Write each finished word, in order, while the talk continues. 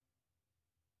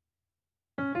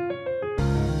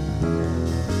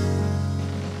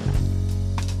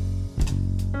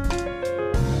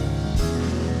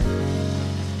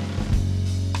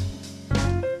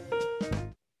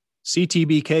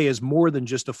CTBK is more than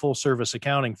just a full-service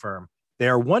accounting firm. They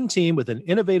are one team with an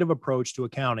innovative approach to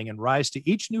accounting and rise to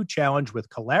each new challenge with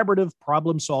collaborative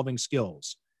problem-solving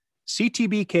skills.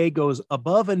 CTBK goes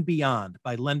above and beyond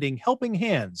by lending helping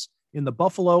hands in the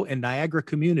Buffalo and Niagara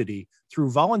community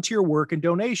through volunteer work and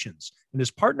donations, and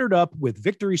is partnered up with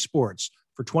Victory Sports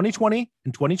for 2020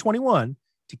 and 2021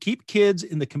 to keep kids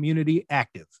in the community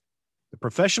active. The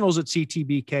professionals at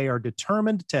CTBK are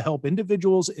determined to help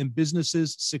individuals and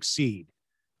businesses succeed.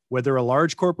 Whether a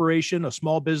large corporation, a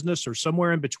small business, or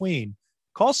somewhere in between,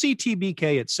 call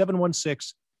CTBK at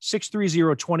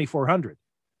 716-630-2400.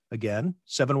 Again,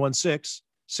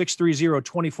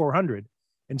 716-630-2400,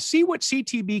 and see what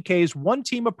CTBK's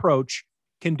one-team approach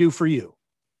can do for you.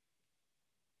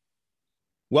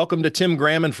 Welcome to Tim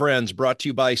Graham and Friends, brought to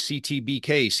you by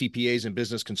CTBK, CPAs and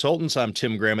Business Consultants. I'm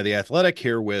Tim Graham of The Athletic,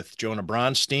 here with Jonah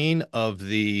Bronstein of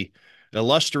the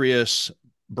illustrious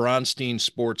Bronstein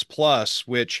Sports Plus,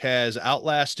 which has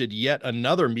outlasted yet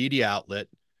another media outlet.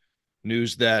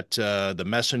 News that the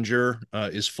Messenger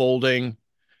is folding.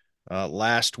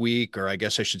 Last week, or I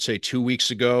guess I should say 2 weeks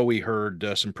ago, we heard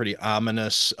some pretty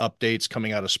ominous updates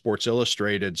coming out of Sports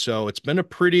Illustrated. So it's been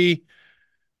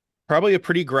probably a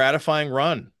pretty gratifying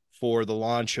run for the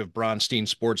launch of Bronstein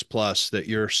Sports Plus, that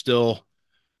you're still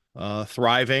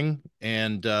thriving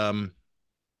and getting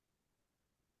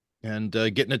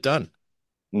it done.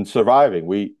 And surviving.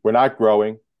 We're not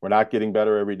growing. We're not getting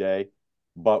better every day,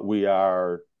 but we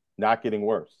are not getting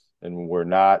worse. And we're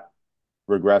not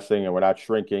regressing, and we're not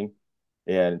shrinking.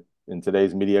 And in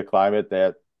today's media climate,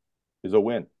 that is a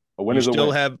win. A win is a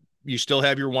win. You still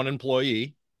have your one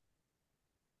employee.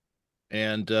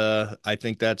 And I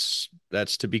think that's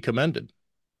to be commended.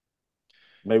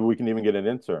 Maybe we can even get an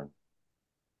intern.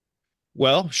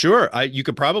 Well, sure. You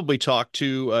could probably talk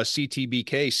to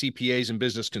CTBK, CPAs and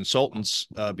Business Consultants,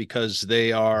 because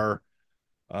they are,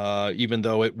 even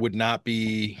though it would not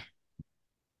be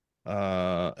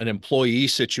an employee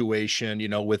situation,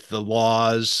 with the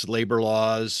laws, labor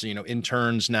laws,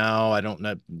 interns now, I don't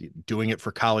know, doing it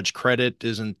for college credit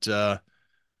isn't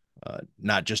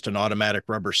not just an automatic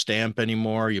rubber stamp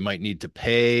anymore. You might need to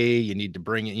pay, you need to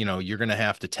bring it, you're going to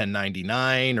have to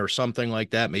 1099 or something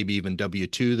like that, maybe even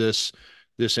W-2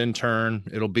 this intern.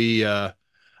 It'll be, I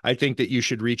think that you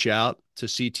should reach out to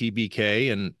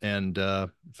CTBK and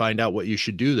find out what you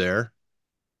should do there.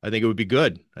 I think it would be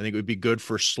good. I think it would be good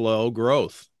for slow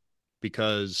growth,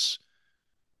 because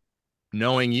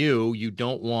knowing you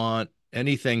don't want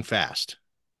anything fast.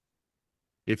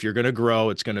 If you're going to grow,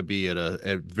 it's going to be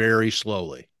at very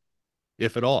slowly,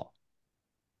 if at all.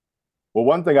 Well,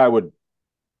 one thing I would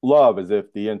love is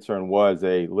if the intern was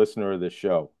a listener of this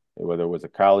show, whether it was a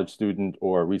college student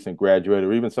or a recent graduate,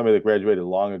 or even somebody that graduated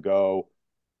long ago.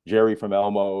 Jerry from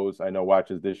Elmo's, I know,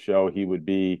 watches this show. He would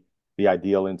be the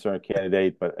ideal intern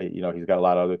candidate, but he's got a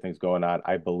lot of other things going on,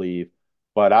 I believe.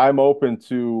 But I'm open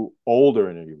to older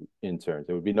interns.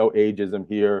 There would be no ageism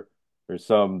here. There's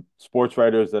some sports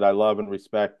writers that I love and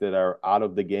respect that are out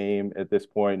of the game at this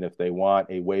point. And if they want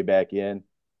a way back in,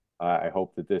 I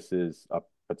hope that this is a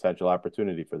potential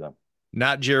opportunity for them.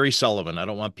 Not Jerry Sullivan. I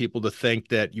don't want people to think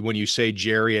that when you say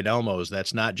Jerry at Elmo's,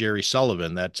 that's not Jerry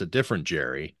Sullivan. That's a different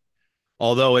Jerry.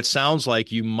 Although it sounds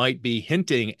like you might be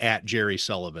hinting at Jerry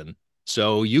Sullivan.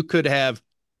 So you could have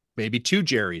maybe two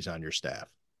Jerrys on your staff.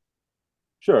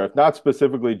 Sure. If not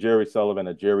specifically Jerry Sullivan,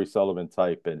 a Jerry Sullivan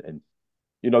type. And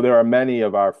there are many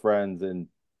of our friends, and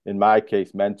in my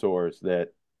case, mentors,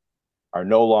 that are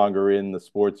no longer in the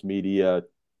sports media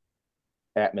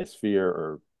atmosphere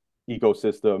or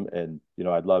ecosystem. And,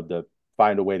 I'd love to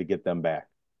find a way to get them back.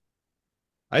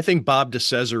 I think Bob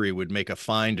DeCesare would make a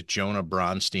fine Jonah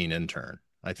Bronstein intern.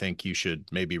 I think you should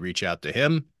maybe reach out to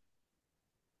him.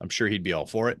 I'm sure he'd be all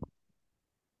for it.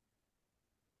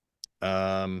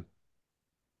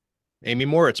 Amy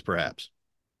Moritz, perhaps.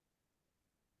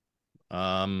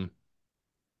 Who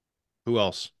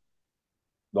else?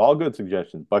 All good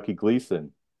suggestions. Bucky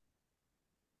Gleason.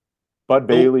 Bud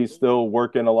Bailey's still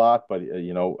working a lot, but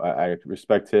I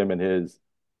respect him and his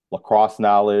lacrosse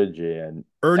knowledge and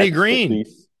Ernie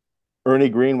expertise. Green. Ernie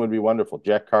Green would be wonderful.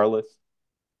 Jack Carlos.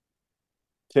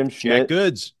 Tim Schmidt. Jack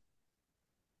Goods.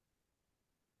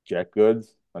 Jack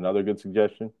Goods, another good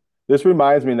suggestion. This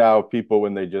reminds me now of people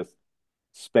when they just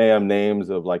spam names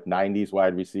of like 90s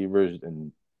wide receivers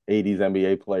and 80s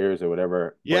NBA players or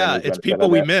whatever. Yeah, it's people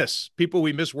we miss. People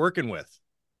we miss working with.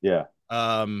 Yeah.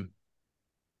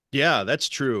 Yeah, that's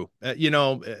true. I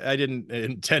didn't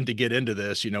intend to get into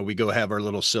this. We go have our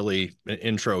little silly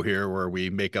intro here where we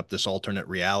make up this alternate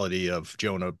reality of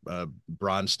Jonah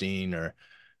Bronstein or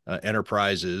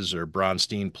Enterprises or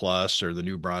Bronstein Plus or the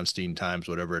new Bronstein Times,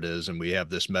 whatever it is. And we have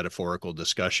this metaphorical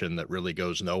discussion that really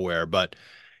goes nowhere. But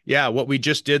yeah, what we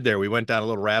just did there, we went down a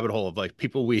little rabbit hole of like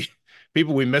people we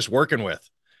miss working with,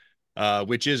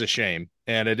 which is a shame.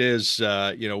 And it is,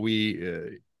 I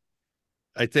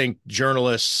think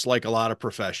journalists, like a lot of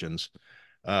professions,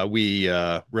 we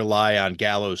rely on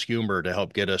gallows humor to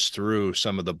help get us through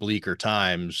some of the bleaker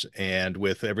times. And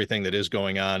with everything that is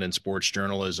going on in sports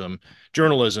journalism,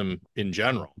 journalism in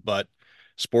general, but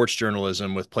sports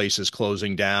journalism with places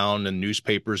closing down and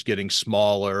newspapers getting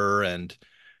smaller. And,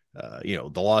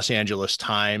 the Los Angeles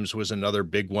Times was another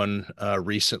big one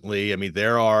recently. I mean,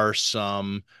 there are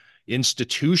some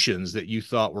institutions that you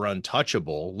thought were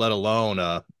untouchable, let alone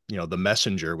the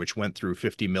Messenger, which went through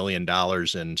 $50 million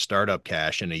in startup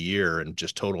cash in a year and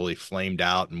just totally flamed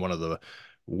out, and one of the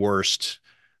worst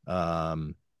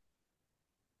um,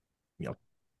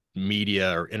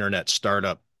 media or internet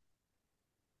startup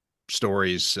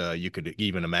stories you could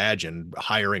even imagine,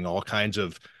 hiring all kinds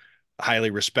of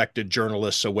highly respected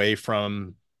journalists away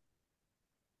from,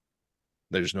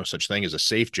 there's no such thing as a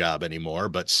safe job anymore,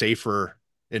 but safer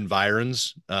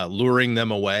environs, luring them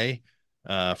away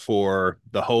for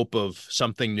the hope of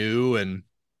something new and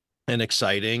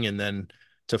exciting. And then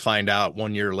to find out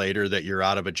 1 year later that you're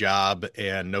out of a job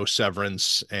and no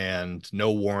severance and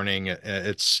no warning,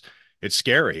 it's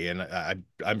scary. And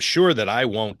I'm sure that I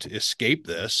won't escape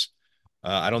this.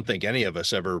 I don't think any of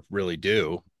us ever really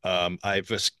do.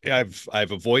 I've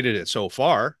avoided it so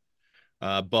far,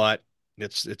 but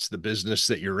it's the business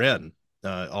that you're in.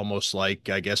 Almost like,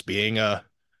 I guess, being a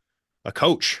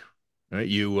coach, right?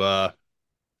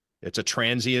 It's a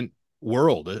transient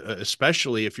world,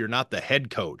 especially if you're not the head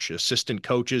coach. Assistant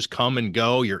coaches come and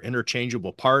go. You're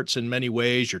interchangeable parts in many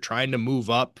ways. You're trying to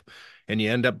move up, and you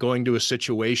end up going to a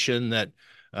situation that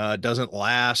doesn't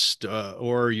last,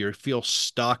 or you feel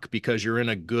stuck because you're in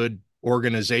a good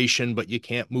organization, but you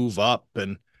can't move up.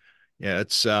 And yeah,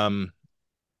 it's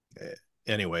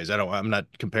anyways, I'm not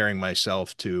comparing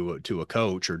myself to a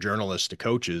coach or journalists to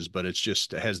coaches, but it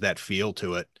has that feel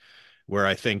to it where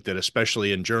I think that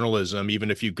especially in journalism,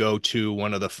 even if you go to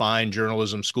one of the fine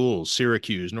journalism schools,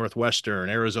 Syracuse, Northwestern,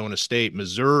 Arizona State,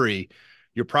 Missouri,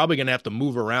 you're probably going to have to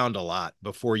move around a lot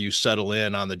before you settle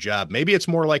in on the job. Maybe it's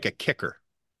more like a kicker.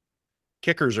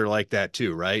 Kickers are like that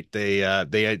too, right? They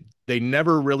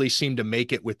never really seem to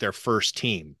make it with their first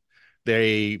team.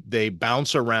 They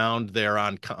bounce around. They're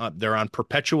on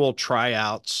perpetual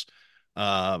tryouts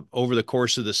over the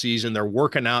course of the season. They're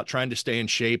working out, trying to stay in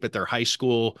shape at their high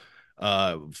school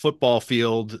football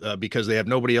field because they have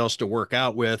nobody else to work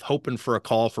out with, hoping for a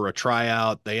call for a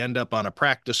tryout. They end up on a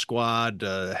practice squad,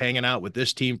 hanging out with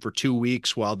this team for 2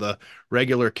 weeks while the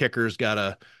regular kicker's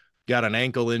got an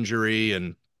ankle injury.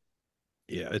 And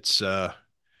yeah, it's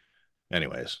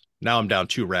anyways, now I'm down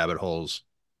two rabbit holes.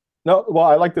 No, well,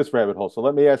 I like this rabbit hole. So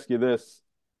let me ask you this.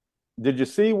 Did you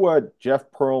see what Jeff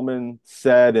Pearlman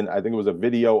said? And I think it was a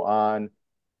video on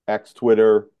X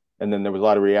Twitter, and then there was a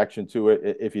lot of reaction to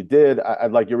it. If you did,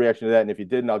 I'd like your reaction to that. And if you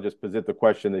didn't, I'll just present the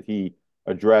question that he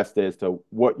addressed as to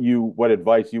what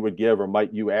advice you would give or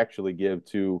might you actually give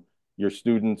to your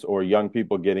students or young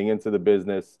people getting into the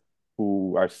business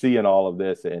who are seeing all of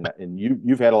this, and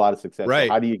you've had a lot of success. Right.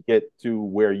 So how do you get to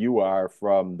where you are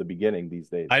from the beginning these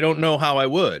days? I don't know how I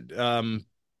would.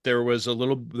 There was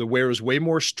where it was way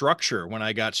more structure when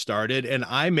I got started, and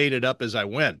I made it up as I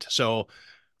went. So,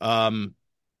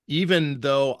 even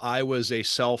though I was a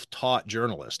self-taught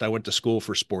journalist, I went to school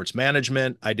for sports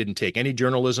management. I didn't take any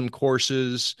journalism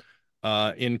courses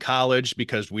in college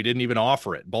because we didn't even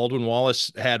offer it. Baldwin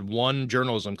Wallace had one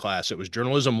journalism class. It was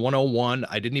Journalism 101.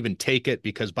 I didn't even take it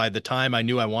because by the time I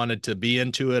knew I wanted to be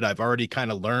into it, I've already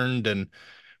kind of learned and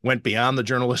went beyond the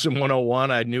Journalism 101.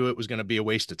 I knew it was going to be a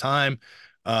waste of time.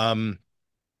 But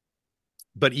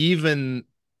even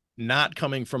not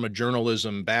coming from a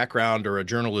journalism background or a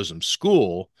journalism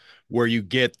school where you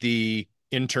get the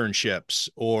internships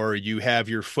or you have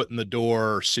your foot in the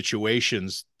door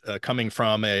situations coming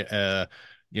from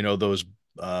those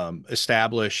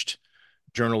established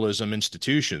journalism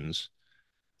institutions,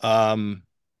 I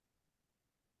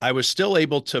was still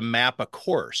able to map a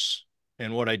course.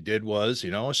 And what I did was,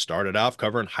 I started off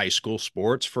covering high school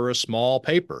sports for a small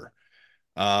paper.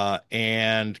 I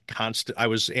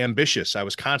was ambitious. I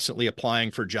was constantly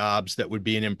applying for jobs that would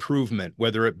be an improvement,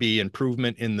 whether it be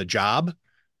improvement in the job,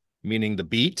 meaning the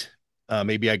beat.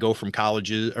 Maybe I go from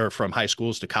colleges or from high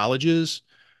schools to colleges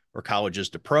or colleges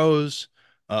to pros,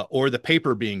 or the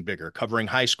paper being bigger, covering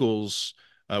high schools,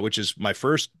 which is my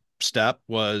first step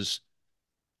was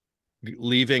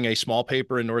leaving a small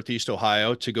paper in Northeast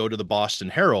Ohio to go to the Boston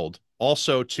Herald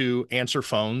also to answer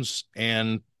phones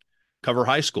and cover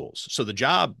high schools. So the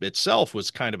job itself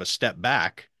was kind of a step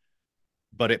back,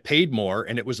 but it paid more,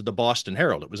 and it was at the Boston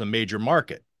Herald. It was a major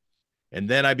market. And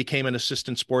then I became an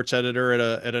assistant sports editor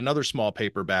at another small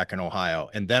paper back in Ohio.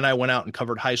 And then I went out and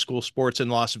covered high school sports in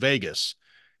Las Vegas.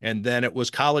 And then it was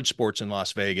college sports in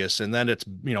Las Vegas. And then it's,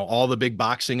 all the big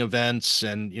boxing events.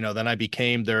 And, then I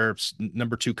became their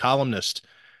number 2 columnist.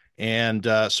 And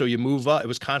so you move up. It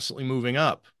was constantly moving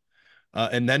up.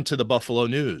 And then to the Buffalo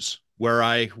News, where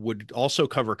I would also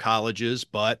cover colleges,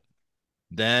 but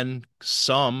then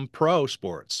some pro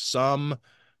sports, some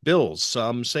Bills,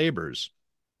 some Sabres.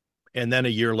 And then a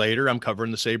year later, I'm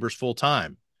covering the Sabres full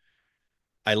time.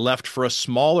 I left for a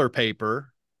smaller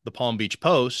paper, the Palm Beach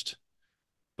Post,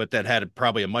 but that had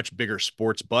probably a much bigger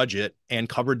sports budget and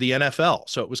covered the NFL.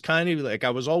 So it was kind of like I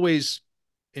was always,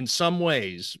 in some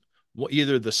ways,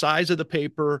 either the size of the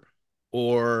paper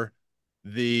or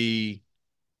the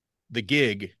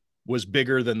gig was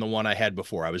bigger than the one I had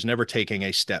before. I was never taking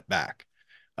a step back.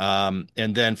 And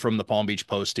then from the Palm Beach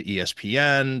Post to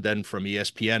ESPN, then from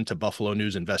ESPN to Buffalo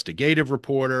News investigative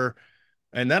reporter.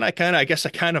 And then I guess I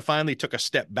kind of finally took a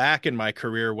step back in my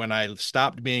career when I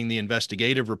stopped being the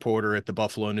investigative reporter at the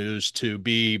Buffalo News to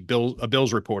be a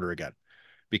Bills reporter again,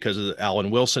 because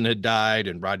Alan Wilson had died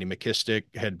and Rodney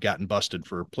McKissick had gotten busted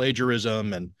for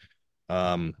plagiarism, and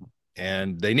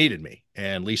they needed me.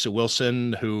 And Lisa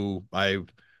Wilson, who I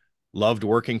loved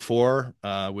working for,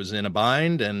 was in a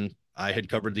bind, and I had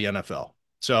covered the NFL.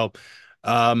 So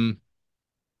I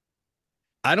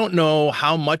don't know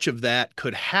how much of that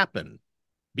could happen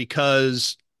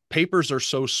because papers are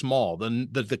so small.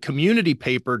 The community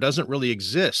paper doesn't really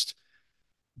exist.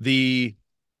 The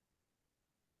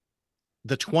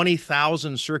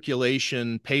 20,000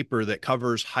 circulation paper that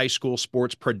covers high school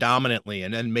sports predominantly,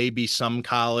 and then maybe some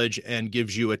college, and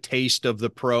gives you a taste of the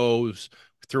pros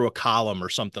through a column or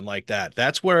something like that.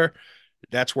 That's where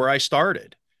I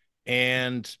started.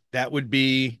 And that would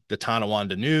be the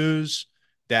Tonawanda News.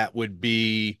 That would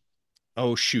be,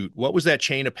 oh shoot, what was that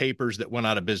chain of papers that went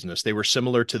out of business? They were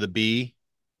similar to the Bee.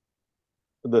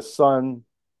 The Sun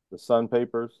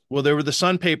papers. Well, there were the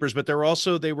Sun papers, but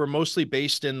they were mostly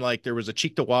based in, like, there was a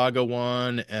Cheektowaga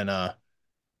one and The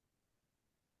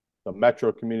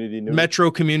Metro Community News.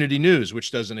 Metro Community News,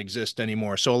 which doesn't exist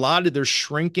anymore. So there's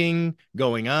shrinking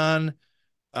going on.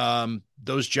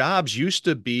 Those jobs used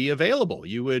to be available.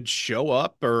 You would show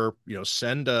up or,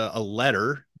 send a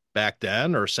letter back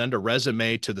then, or send a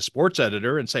resume to the sports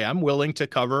editor and say, I'm willing to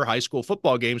cover high school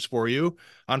football games for you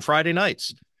on Friday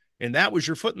nights. And that was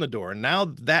your foot in the door. And now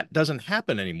that doesn't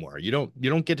happen anymore. You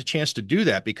don't get a chance to do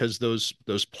that because those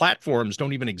platforms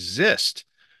don't even exist.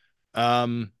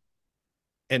 And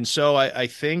so I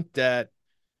think that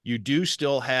you do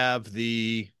still have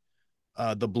the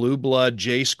blue blood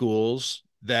J schools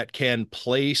that can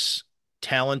place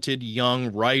talented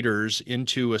young writers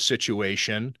into a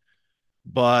situation.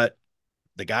 But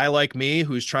the guy like me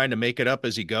who's trying to make it up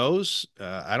as he goes,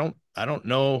 I don't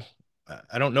know.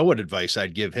 I don't know what advice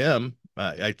I'd give him.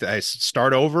 I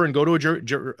start over and go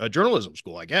to a journalism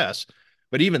school, I guess.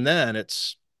 But even then, I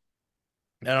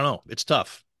don't know. It's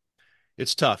tough.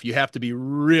 It's tough. You have to be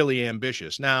really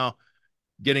ambitious. Now,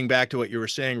 getting back to what you were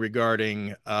saying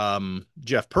regarding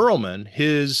Jeff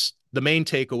Pearlman, the main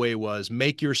takeaway was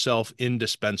make yourself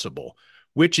indispensable,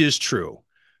 which is true,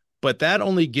 but that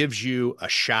only gives you a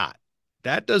shot.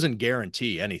 That doesn't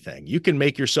guarantee anything. You can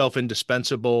make yourself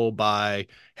indispensable by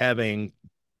having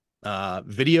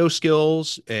video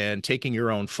skills and taking your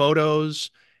own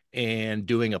photos and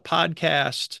doing a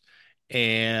podcast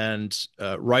and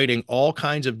writing all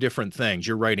kinds of different things.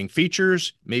 You're writing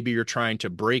features. Maybe you're trying to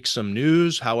break some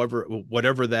news,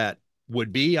 whatever that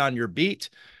would be on your beat.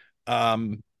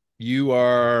 You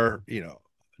are,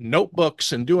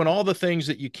 notebooks and doing all the things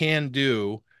that you can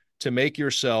do to make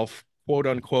yourself, quote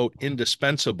unquote,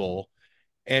 indispensable,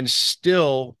 and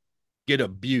still get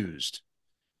abused.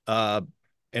 And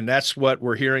that's what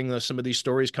we're hearing, some of these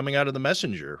stories coming out of the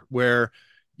Messenger, where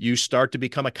you start to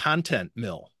become a content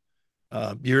mill.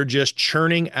 You're just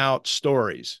churning out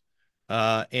stories.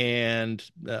 And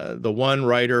the one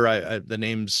writer, I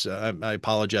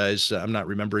apologize, I'm not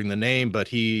remembering the name, but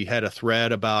he had a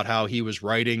thread about how he was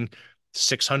writing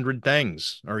 600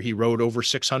 things, or he wrote over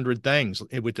 600 things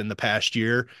within the past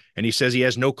year. And he says he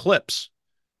has no clips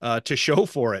to show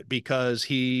for it because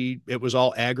it was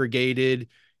all aggregated.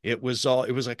 It was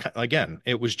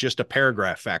just a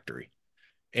paragraph factory.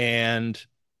 And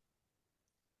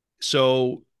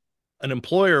so an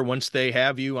employer, once they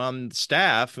have you on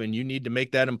staff and you need to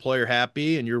make that employer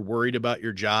happy and you're worried about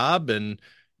your job and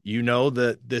You know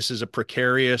that this is a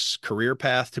precarious career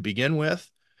path to begin with.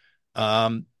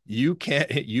 You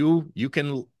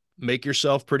can make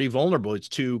yourself pretty vulnerable. It's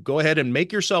to go ahead and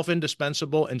make yourself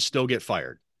indispensable and still get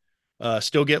fired,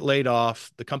 still get laid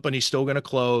off. The company's still going to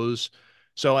close.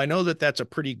 So I know that that's a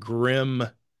pretty grim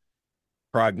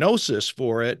prognosis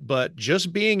for it, but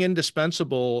just being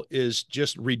indispensable is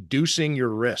just reducing your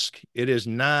risk. It is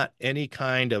not any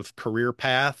kind of career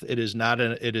path. It is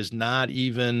not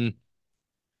even,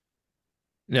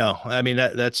 no, I mean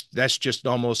that's just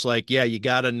almost like, yeah, you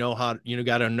got to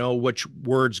know which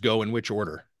words go in which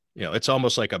order. It's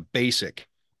almost like a basic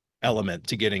element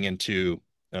to getting into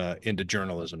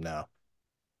journalism now.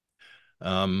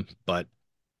 But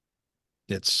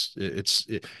it's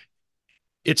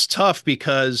tough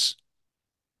because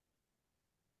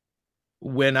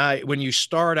when you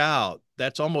start out,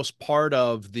 that's almost part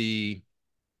of the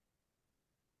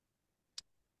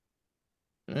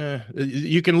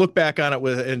you can look back on it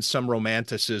in some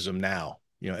romanticism now,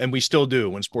 and we still do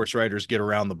when sports writers get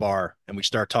around the bar and we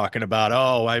start talking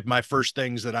about, my first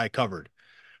things that I covered.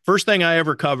 First thing I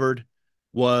ever covered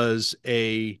was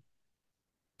a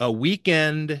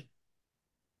weekend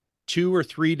 2 or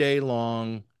 3 day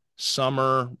long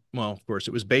summer. Well, of course,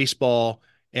 it was baseball,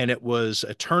 and it was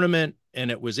a tournament,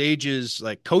 and it was ages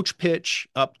like coach pitch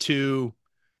up to,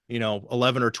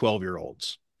 11 or 12-year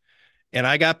olds. And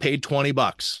I got paid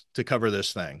 $20 to cover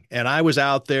this thing. And I was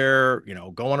out there,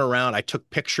 going around. I took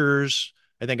pictures.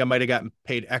 I think I might have gotten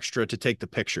paid extra to take the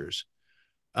pictures.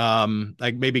 I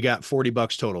maybe got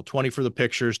 $40 total, 20 for the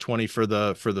pictures, 20 for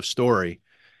the story.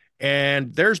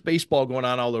 And there's baseball going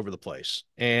on all over the place.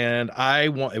 And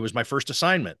it was my first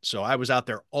assignment. So I was out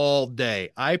there all day.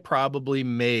 I probably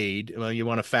made, well, you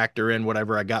want to factor in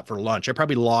whatever I got for lunch. I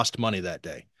probably lost money that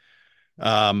day,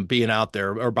 being out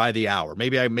there, or by the hour.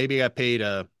 Maybe I paid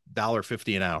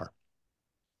 $1.50 an hour.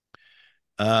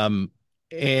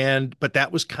 But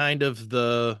that was kind of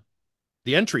the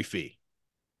entry fee.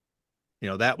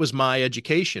 That was my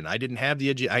education. I didn't have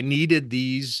I needed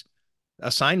these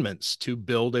assignments to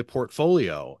build a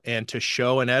portfolio and to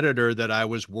show an editor that I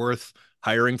was worth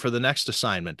hiring for the next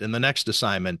assignment and the next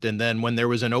assignment. And then when there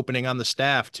was an opening on the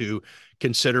staff, to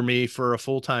consider me for a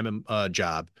full-time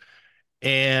job.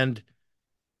 And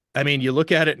I mean, you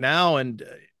look at it now, and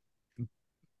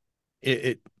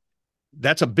it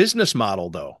that's a business model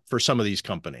though for some of these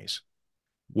companies,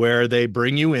 where they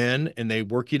bring you in and they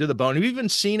work you to the bone. You've even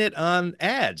seen it on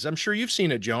ads. I'm sure you've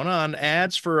seen it, Jonah, on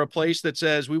ads for a place that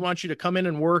says, we want you to come in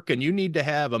and work, and you need to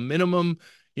have a minimum,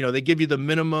 they give you the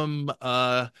minimum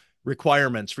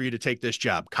requirements for you to take this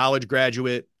job: college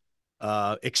graduate,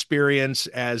 experience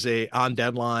as a on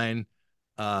deadline,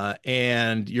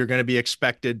 and you're going to be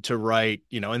expected to write,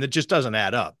 and it just doesn't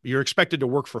add up. You're expected to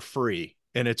work for free.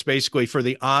 And it's basically, for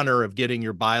the honor of getting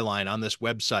your byline on this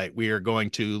website, we are going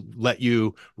to let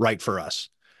you write for us.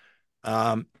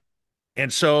 And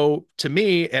so to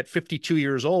me, at 52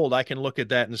 years old, I can look at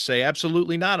that and say,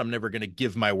 absolutely not. I'm never going to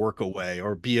give my work away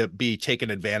or be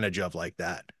taken advantage of like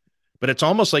that. But it's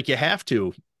almost like you have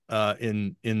to,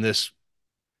 in this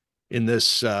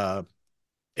era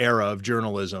of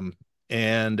journalism.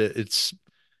 And it's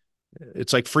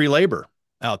like free labor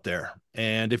out there.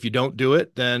 And if you don't do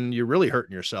it, then you're really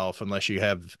hurting yourself, unless you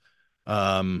have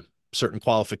certain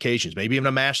qualifications, maybe even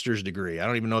a master's degree. I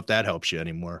don't even know if that helps you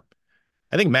anymore.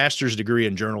 I think master's degree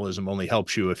in journalism only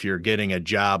helps you if you're getting a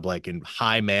job like in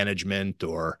high management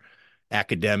or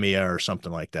academia or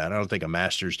something like that. I don't think a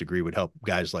master's degree would help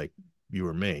guys like you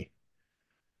or me.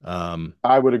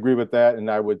 I would agree with that. And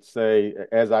I would say,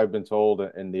 as I've been told,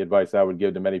 and the advice I would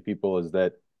give to many people is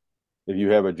that if you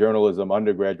have a journalism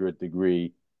undergraduate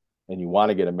degree and you want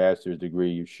to get a master's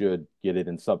degree, you should get it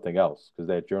in something else, because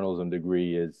that journalism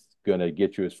degree is going to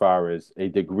get you as far as a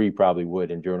degree probably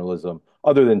would in journalism,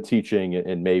 other than teaching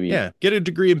and maybe. Yeah, get a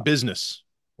degree in business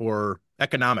or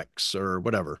economics or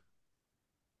whatever.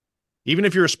 Even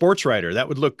if you're a sports writer, that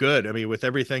would look good. I mean, with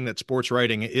everything that sports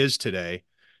writing is today,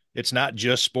 it's not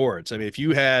just sports. I mean, if you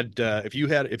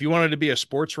wanted to be a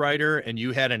sports writer and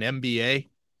you had an MBA,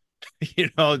 you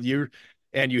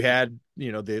had,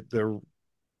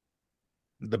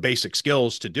 the basic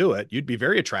skills to do it, you'd be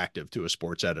very attractive to a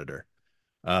sports editor,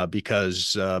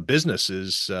 because business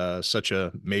is such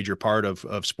a major part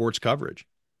of sports coverage.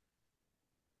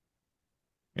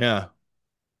 Yeah.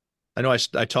 I know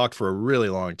I talked for a really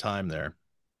long time there.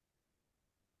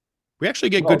 We actually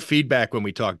get good feedback when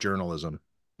we talk journalism.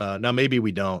 Now, maybe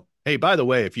we don't. Hey, by the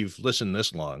way, if you've listened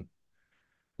this long,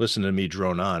 listen to me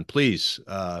drone on, please.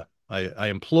 I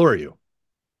implore you,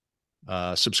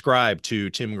 subscribe to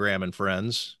Tim Graham and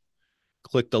Friends.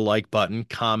 Click the like button,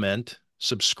 comment,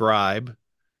 subscribe.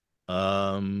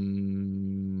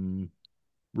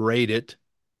 Rate it,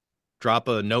 drop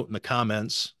a note in the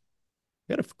comments.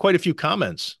 We had quite a few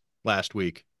comments last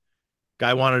week.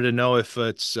 Guy wanted to know if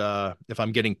if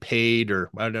I'm getting paid, or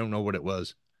I don't know what it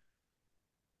was.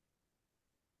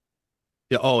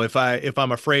 Yeah. Oh, if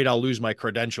I'm afraid I'll lose my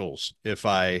credentials if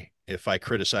I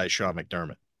criticize Sean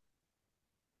McDermott,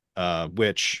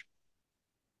 which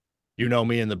you know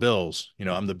me and the Bills.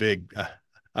 I'm the big.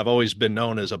 I've always been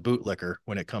known as a bootlicker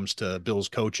when it comes to Bills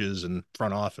coaches and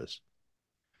front office.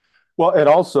 Well, and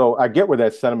also I get where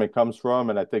that sentiment comes from,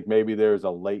 and I think maybe there's a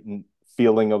latent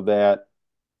feeling of that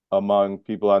among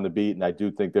people on the beat, and I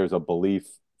do think there's a belief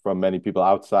from many people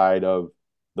outside of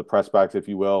the press box, if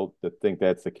you will, that think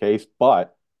that's the case.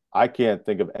 But I can't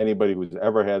think of anybody who's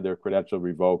ever had their credential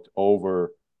revoked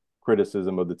over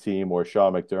criticism of the team or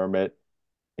Sean McDermott.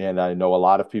 And I know a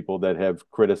lot of people that have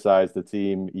criticized the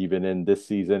team even in this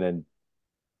season and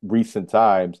recent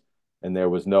times, and there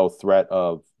was no threat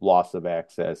of loss of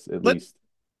access, at Let least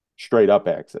straight up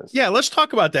access. Yeah, let's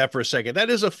talk about that for a second. That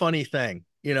is a funny thing,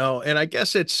 and I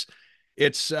guess it's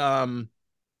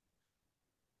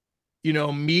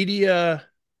media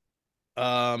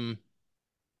um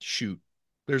shoot.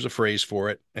 There's a phrase for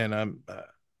it, and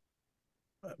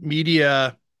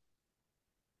media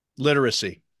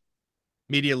literacy.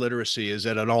 Media literacy is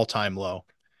at an all-time low.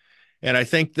 And I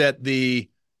think that the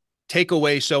take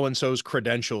away so and so's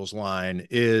credentials line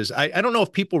is I don't know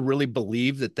if people really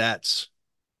believe that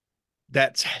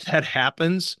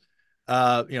happens.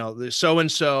 The so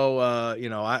and so,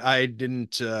 I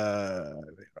didn't.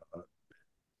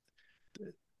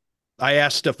 I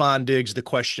asked Stefan Diggs the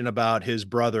question about his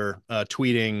brother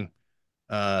tweeting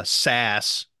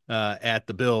sass at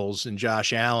the Bills and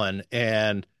Josh Allen,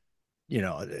 and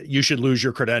you should lose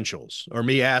your credentials. Or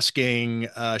me asking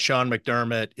Sean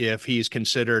McDermott if he's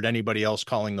considered anybody else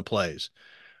calling the plays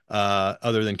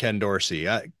other than Ken Dorsey.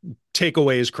 Take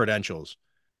away his credentials.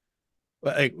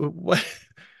 Like, what?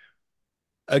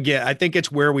 Again, I think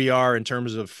it's where we are in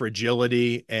terms of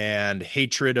fragility and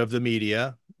hatred of the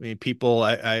media. I mean,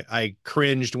 I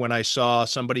cringed when I saw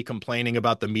somebody complaining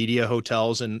about the media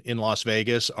hotels in Las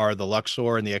Vegas are the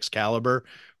Luxor and the Excalibur,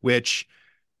 which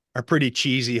are pretty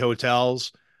cheesy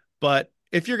hotels. But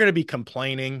if you're going to be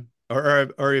complaining,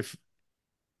 or if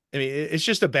I mean, it's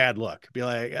just a bad look. Be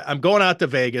like, I'm going out to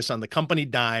Vegas on the company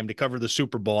dime to cover the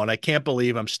Super Bowl, and I can't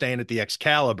believe I'm staying at the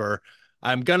Excalibur.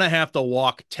 I'm gonna have to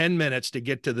walk 10 minutes to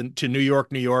get to New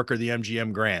York, New York, or the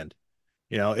MGM Grand.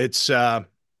 It's I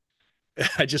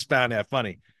just found that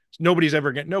funny. Nobody's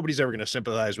ever gonna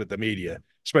sympathize with the media,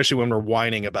 especially when we're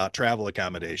whining about travel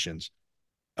accommodations.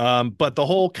 But the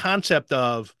whole concept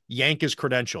of yank his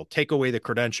credential, take away the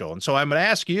credential. And so I'm going to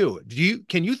ask you,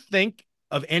 can you think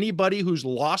of anybody who's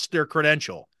lost their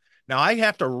credential? Now I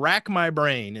have to rack my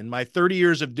brain in my 30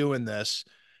 years of doing this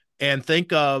and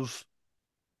think of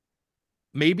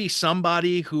maybe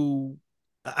somebody who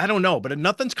I don't know, but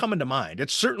nothing's coming to mind.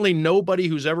 It's certainly nobody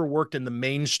who's ever worked in the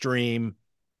mainstream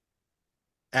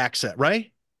accent,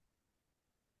 right?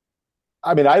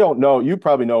 I mean, I don't know. You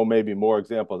probably know maybe more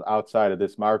examples outside of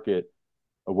this market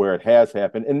of where it has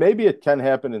happened, and maybe it can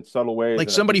happen in subtle ways. Like And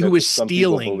I think somebody who that's was what some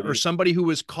people stealing or believe. somebody who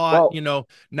was caught, Well,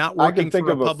 not I can working think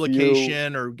for a of a few.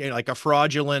 publication or like a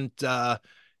fraudulent,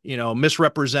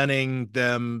 misrepresenting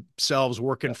themselves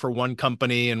working for one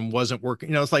company and wasn't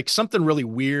working. It's like something really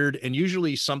weird and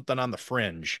usually something on the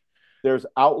fringe. There's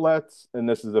outlets, and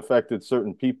this has affected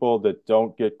certain people that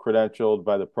don't get credentialed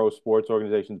by the pro sports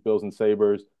organizations, Bills and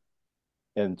Sabres,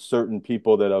 and certain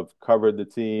people that have covered the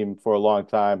team for a long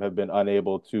time have been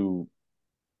unable to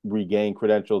regain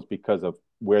credentials because of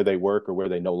where they work or where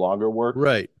they no longer work.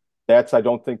 Right. That's, I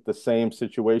don't think, the same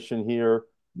situation here.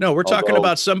 No, we're talking Although,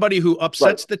 about somebody who right.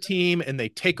 upsets the team and they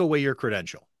take away your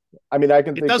credential. I mean, I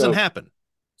can It think doesn't of happen.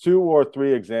 2 or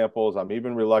 3 examples. I'm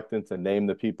even reluctant to name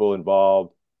the people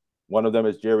involved. One of them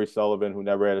is Jerry Sullivan, who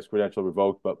never had his credential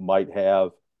revoked, but might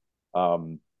have,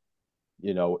 um,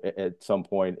 at some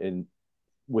point in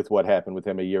with what happened with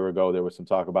him a year ago. There was some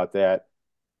talk about that.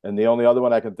 And the only other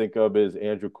one I can think of is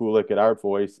Andrew Kulik at Art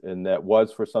Voice, and that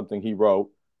was for something he wrote,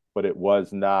 but it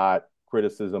was not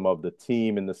criticism of the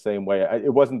team in the same way.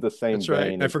 It wasn't the same That's right.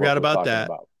 vein I as what forgot we're about talking that.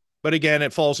 about. But again,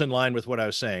 it falls in line with what I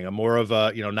was saying. I'm more of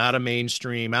a, not a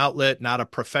mainstream outlet, not a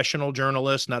professional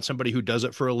journalist, not somebody who does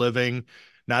it for a living,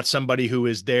 not somebody who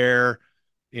is there,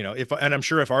 and I'm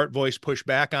sure if Art Voice pushed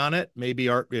back on it, maybe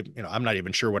I'm not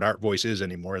even sure what Art Voice is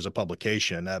anymore as a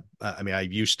publication. I mean, I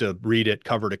used to read it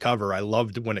cover to cover. I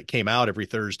loved when it came out every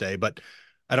Thursday, but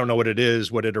I don't know what it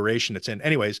is, what iteration it's in.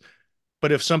 Anyways,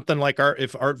 But if something like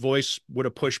if Art Voice would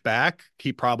have pushed back,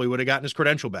 he probably would have gotten his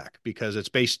credential back because it's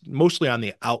based mostly on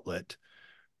the outlet.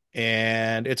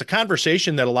 And it's a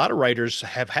conversation that a lot of writers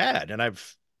have had. And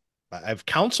I've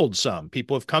counseled some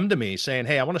people have come to me saying,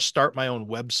 "Hey, I want to start my own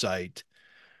website.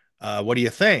 What do you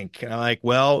think?" And I'm like,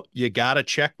 "Well, you got to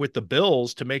check with the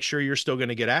bills to make sure you're still going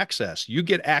to get access. You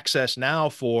get access now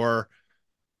for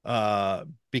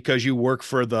because you work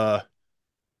for the,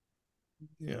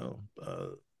 you know,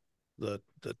 the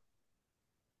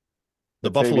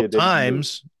Buffalo Batavia Daily News.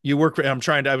 Times. You work for, I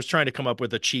was trying to come up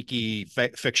with a cheeky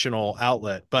fictional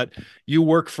outlet, but you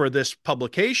work for this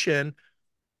publication.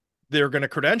 They're going to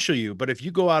credential you. But if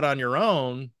you go out on your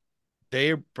own,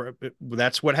 they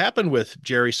that's what happened with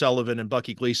Jerry Sullivan and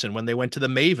Bucky Gleason when they went to the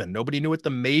Maven. Nobody knew what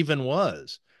the Maven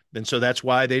was. And so that's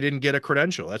why they didn't get a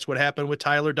credential. That's what happened with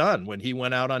Tyler Dunn when he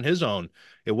went out on his own.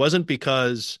 It wasn't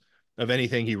because of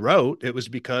anything he wrote. It was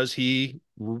because he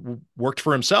worked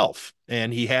for himself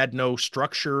and he had no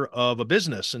structure of a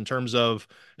business in terms of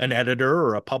an editor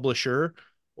or a publisher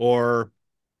or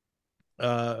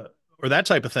uh, or that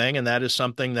type of thing. And that is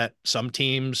something that some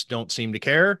teams don't seem to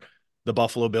care. The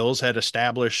Buffalo Bills had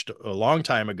established a long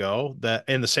time ago that,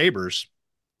 and the Sabres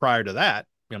prior to that,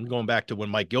 I'm going back to when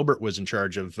Mike Gilbert was in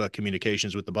charge of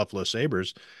communications with the Buffalo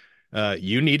Sabres.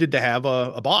 You needed to have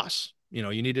a boss.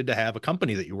 You needed to have a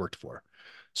company that you worked for.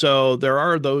 So there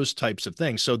are those types of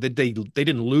things. So that they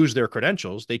didn't lose their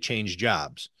credentials; they changed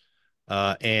jobs,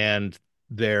 and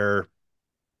their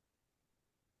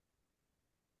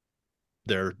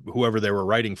whoever they were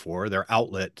writing for, their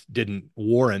outlet didn't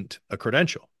warrant a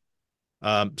credential.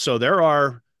 So there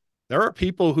are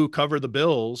people who cover the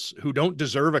Bills who don't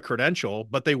deserve a credential,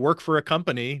 but they work for a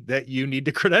company that you need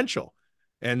to credential.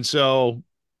 And so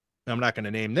I'm not going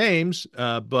to name names,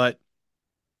 but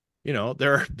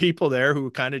there are people there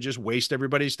who kind of just waste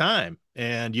everybody's time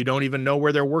and you don't even know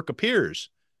where their work appears.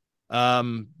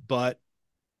 But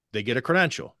they get a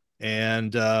credential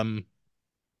and,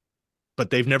 but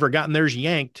they've never gotten theirs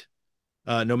yanked.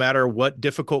 No matter what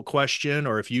difficult question,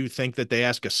 or if you think that they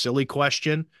ask a silly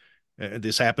question,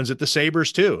 this happens at the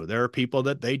Sabres too. There are people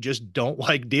that they just don't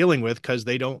like dealing with because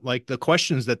they don't like the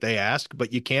questions that they ask,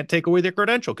 but you can't take away their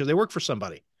credential because they work for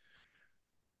somebody.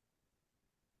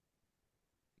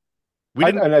 We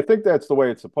didn't. And I think that's the way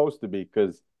it's supposed to be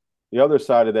because the other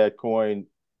side of that coin,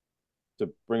 to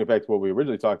bring it back to what we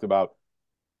originally talked about,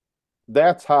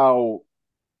 that's how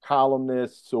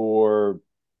columnists or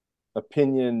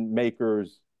opinion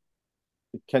makers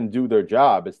can do their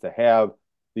job is to have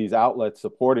these outlets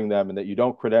supporting them and that you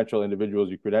don't credential individuals,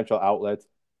 you credential outlets.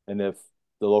 And if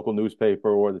the local newspaper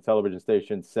or the television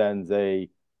station sends a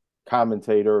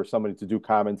commentator or somebody to do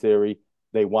commentary,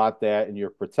 they want that and you're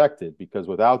protected because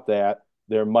without that,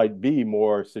 there might be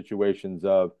more situations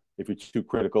of if you're too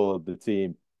critical of the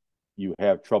team, you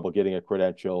have trouble getting a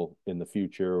credential in the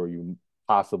future or you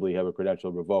possibly have a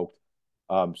credential revoked.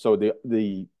 So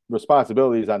the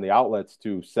responsibility is on the outlets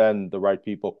to send the right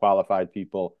people, qualified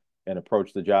people, and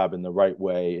approach the job in the right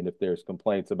way. And if there's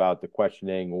complaints about the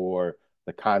questioning or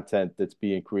the content that's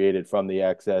being created from the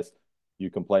access, you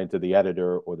complain to the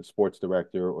editor or the sports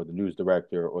director or the news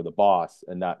director or the boss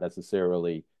and not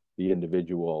necessarily the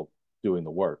individual doing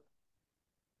the work.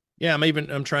 Yeah,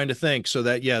 I'm trying to think. So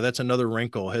that's another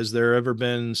wrinkle. Has there ever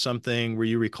been something where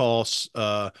you recall,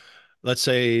 let's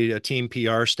say a team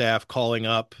PR staff calling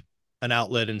up an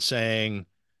outlet and saying,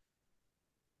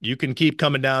 you can keep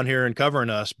coming down here and covering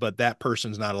us, but that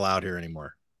person's not allowed here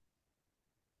anymore?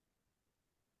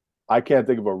 I can't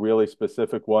think of a really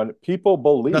specific one. People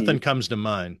Nothing believe, comes to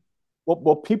mind.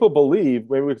 well, people believe,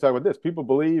 maybe we can talk about this. People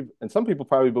believe, and some people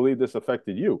probably believe this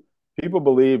affected you. People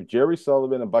believe Jerry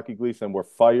Sullivan and Bucky Gleason were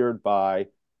fired by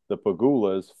the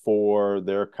Pagulas for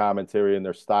their commentary and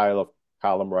their style of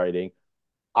column writing.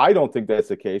 I don't think that's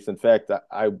the case. In fact,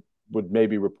 I would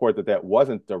maybe report that that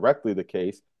wasn't directly the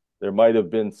case. There might have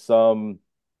been some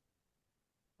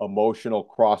emotional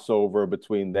crossover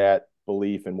between that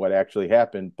belief and what actually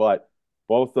happened, but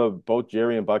both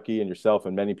Jerry and Bucky and yourself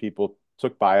and many people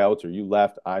took buyouts or you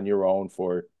left on your own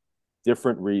for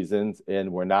different reasons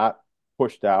and were not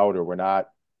pushed out or were not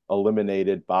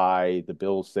eliminated by the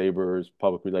Bills, Sabres,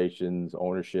 public relations,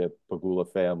 ownership,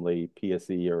 Pagula family,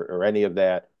 PSE, or any of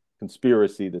that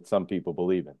conspiracy that some people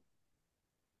believe in.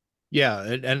 Yeah,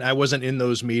 and I wasn't in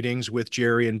those meetings with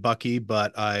Jerry and Bucky,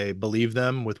 but I believe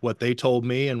them with what they told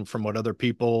me and from what other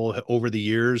people over the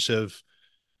years have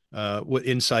what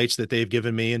insights that they've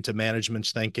given me into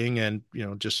management's thinking. And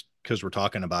just because we're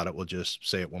talking about it, we'll just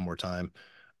say it one more time.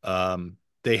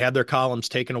 They had their columns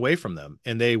taken away from them,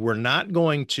 and they were not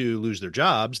going to lose their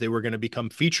jobs. They were going to become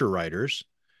feature writers.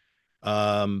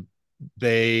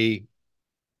 they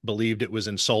believed it was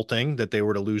insulting that they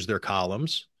were to lose their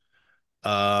columns.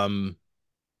 Um,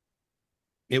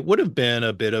 it would have been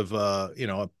a bit of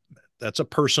that's a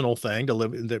personal thing to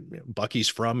live. Bucky's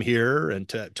from here, and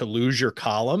to lose your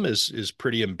column is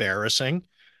pretty embarrassing.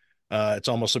 It's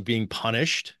almost like being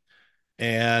punished,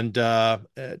 and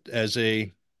as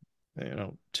a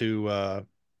to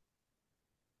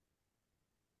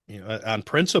on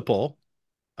principle,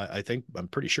 I think I'm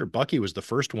pretty sure Bucky was the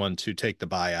first one to take the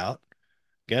buyout.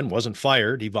 Again, wasn't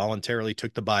fired. He voluntarily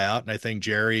took the buyout, and I think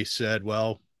Jerry said,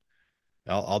 "Well,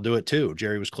 I'll do it too."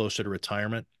 Jerry was closer to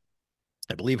retirement.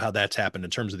 I believe how that's happened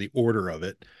in terms of the order of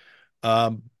it.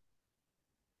 Um,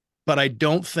 but I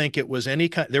don't think it was any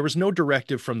kind. There was no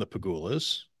directive from the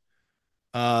Pagulas,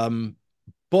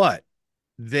 but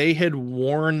they had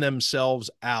worn themselves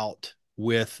out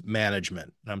with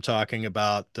management. I'm talking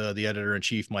about the editor in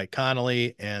chief, Mike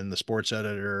Connolly, and the sports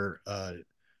editor,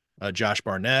 Josh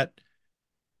Barnett.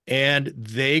 And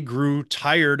they grew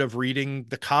tired of reading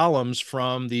the columns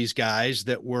from these guys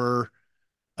that were,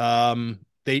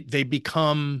 they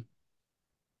become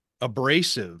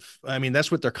abrasive. I mean,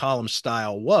 that's what their column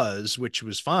style was, which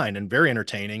was fine and very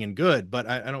entertaining and good. But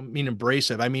I don't mean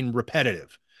abrasive. I mean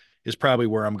repetitive is probably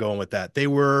where I'm going with that. They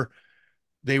were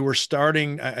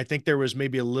starting. I think there was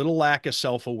maybe a little lack of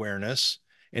self-awareness,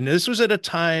 and this was at a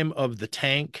time of the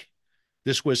tank.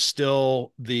 This was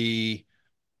still the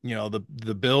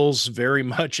Bills very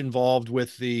much involved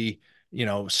with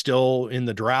still in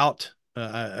the drought,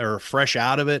 or fresh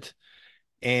out of it,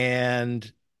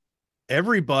 and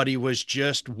everybody was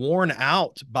just worn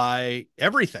out by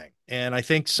everything. And I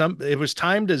think it was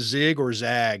time to zig or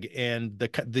zag, and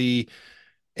the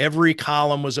every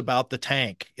column was about the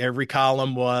tank. Every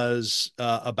column was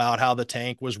about how the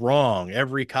tank was wrong.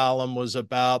 Every column was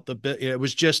about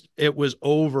it was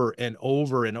over and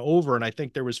over and over. And I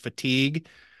think there was fatigue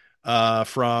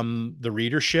from the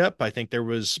readership. I think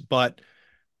but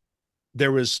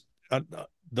there was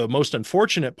the most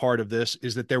unfortunate part of this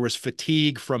is that there was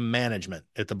fatigue from management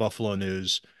at the Buffalo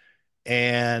News,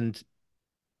 and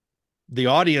the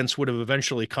audience would have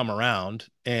eventually come around,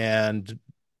 and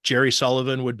Jerry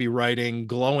Sullivan would be writing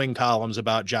glowing columns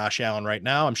about Josh Allen right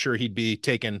now. I'm sure he'd be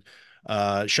taking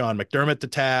Sean McDermott to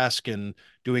task and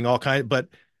doing all kinds, but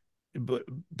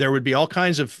there would be all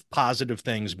kinds of positive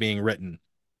things being written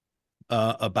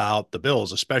about the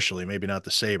Bills, especially, maybe not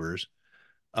the Sabres.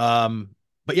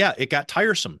 But yeah, it got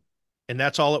tiresome, and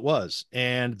that's all it was.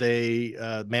 And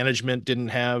management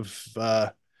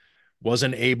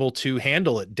wasn't able to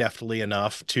handle it deftly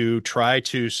enough to try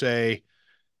to say,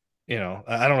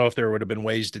 I don't know if there would have been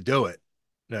ways to do it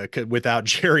without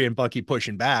Jerry and Bucky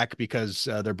pushing back, because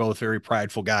they're both very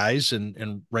prideful guys,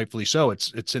 and rightfully so.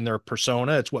 It's in their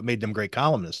persona. It's what made them great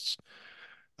columnists.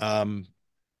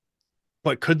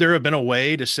 But could there have been a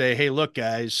way to say, "Hey, look,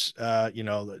 guys,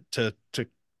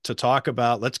 to talk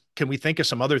about, can we think of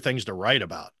some other things to write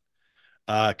about?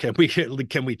 Can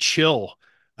we chill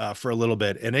for a little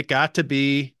bit?" And it got to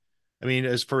be, I mean,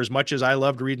 as much as I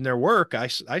loved reading their work, I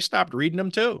stopped reading them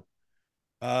too,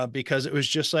 because it was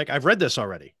just like, I've read this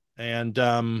already. And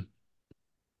I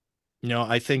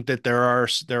think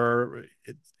that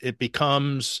it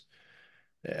becomes,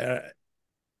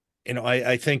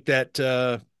 I think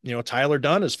that Tyler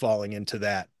Dunn is falling into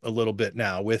that a little bit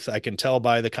now. I can tell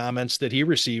by the comments that he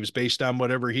receives based on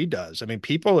whatever he does. I mean,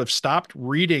 people have stopped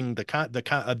reading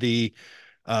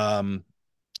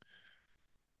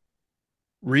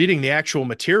reading the actual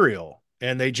material,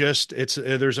 and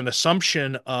there's an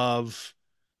assumption of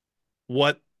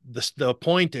what the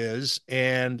point is,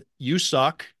 and you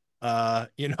suck.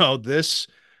 This,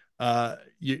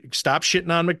 you stop shitting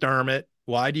on McDermott.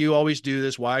 Why do you always do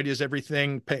this? Why does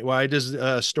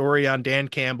a story on Dan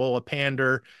Campbell a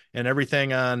pander, and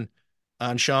everything on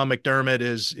Sean McDermott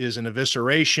is an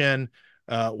evisceration?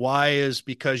 Why is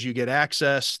because you get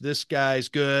access, this guy's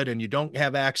good, and you don't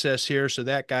have access here, so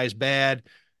that guy's bad.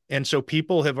 And so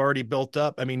people have already built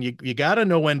up. I mean, you got to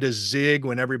know when to zig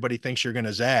when everybody thinks you're going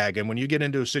to zag. And when you get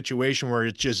into a situation where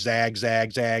it's just zag,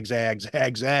 zag, zag, zag,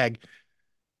 zag, zag,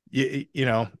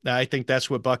 I think that's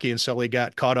what Bucky and Sully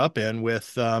got caught up in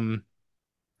with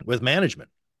management.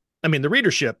 I mean, the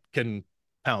readership can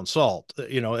pound salt,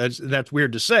 that's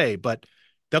weird to say, but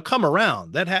they'll come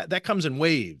around. That comes in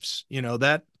waves,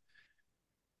 that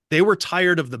they were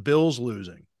tired of the Bills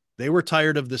losing. They were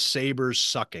tired of the Sabres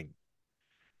sucking.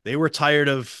 They were tired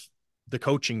of the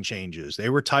coaching changes. They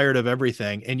were tired of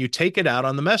everything. And you take it out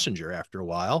on the messenger after a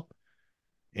while.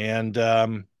 And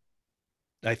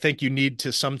I think you need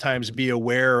to sometimes be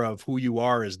aware of who you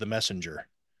are as the messenger,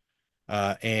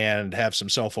 and have some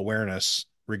self-awareness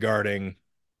regarding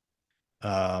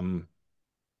Um,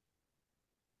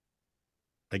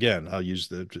 Again, I'll use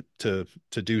to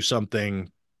do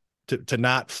something to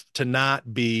not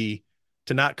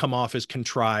come off as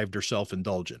contrived or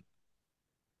self-indulgent.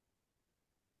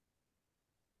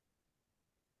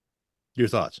 Your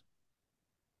thoughts?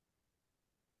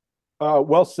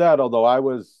 Well said, although I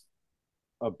was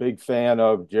a big fan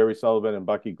of Jerry Sullivan and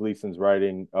Bucky Gleason's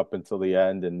writing up until the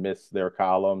end and missed their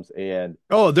columns and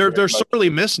Oh, very they're much. sorely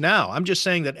missed now. I'm just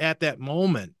saying that at that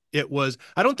moment, it was,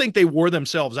 I don't think they wore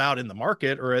themselves out in the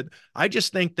market I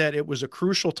just think that it was a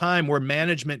crucial time where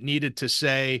management needed to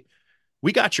say,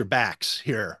 we got your backs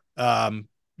here.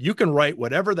 You can write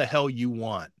whatever the hell you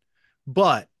want,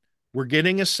 but we're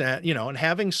getting a set, and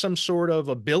having some sort of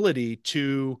ability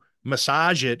to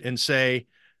massage it and say,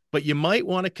 but you might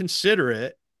want to consider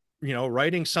it,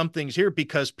 writing some things here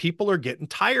because people are getting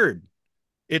tired.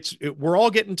 We're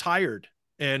all getting tired.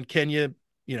 And you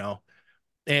know,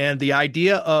 and the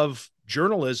idea of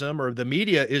journalism or the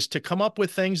media is to come up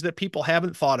with things that people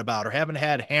haven't thought about or haven't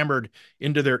had hammered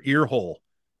into their ear hole,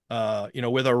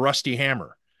 with a rusty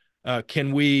hammer.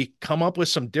 Can we come up with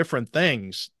some different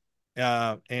things?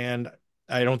 And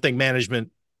I don't think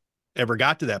management ever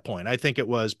got to that point. I think it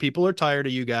was people are tired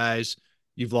of you guys.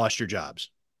 You've lost your jobs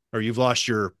or you've lost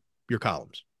your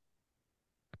columns.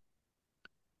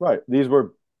 Right. These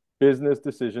were business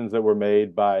decisions that were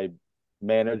made by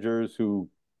managers who,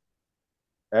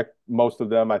 most of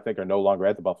them, I think, are no longer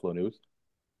at the Buffalo News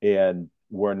and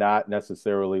were not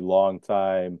necessarily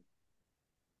longtime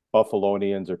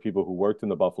Buffalonians or people who worked in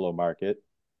the Buffalo market.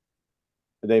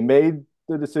 They made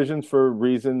the decisions for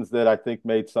reasons that I think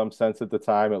made some sense at the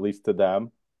time, at least to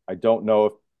them. I don't know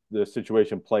if the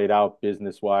situation played out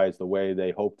business wise the way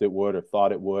they hoped it would or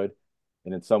thought it would,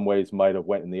 and in some ways might have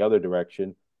went in the other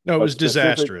direction. No, it But was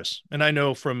specific, disastrous. And I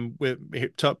know from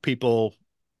people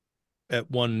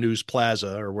at One News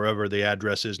Plaza or wherever the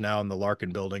address is now in the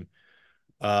Larkin building,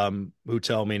 who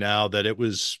tell me now that it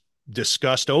was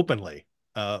discussed openly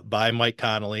by Mike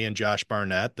Connolly and Josh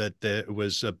Barnett that it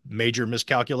was a major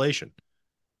miscalculation.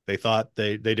 They thought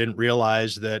they didn't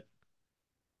realize that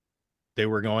they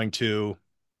were going to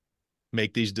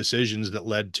make these decisions that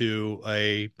led to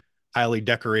a highly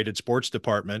decorated sports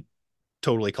department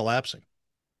totally collapsing.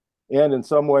 and in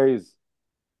some ways,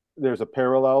 there's a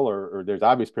parallel, or there's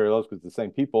obvious parallels because the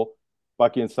same people.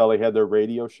 Bucky and Sully had their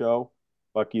radio show.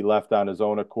 Bucky left on his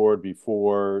own accord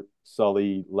before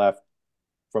Sully left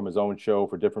from his own show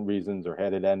for different reasons or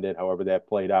had it ended, however that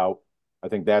played out. I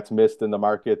think that's missed in the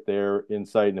market, their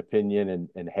insight and opinion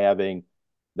and having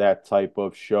that type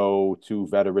of show to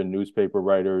veteran newspaper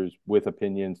writers with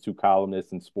opinions to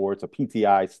columnists in sports, a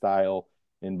PTI style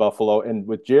in Buffalo. And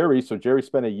with Jerry, so Jerry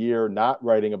spent a year not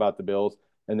writing about the Bills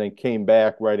and then came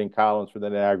back writing columns for the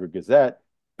Niagara Gazette.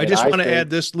 I And just I want to think, add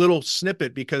this little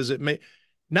snippet because it may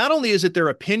not only is it their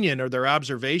opinion or their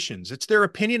observations, it's their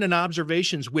opinion and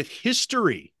observations with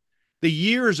history, the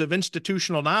years of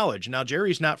institutional knowledge. Now,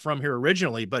 Jerry's not from here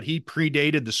originally, but he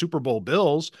predated the Super Bowl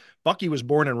Bills. Bucky was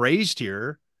born and raised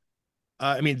here.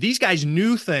 I mean, these guys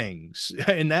knew things,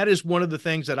 and that is one of the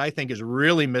things that I think is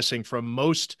really missing from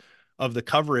most of the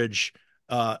coverage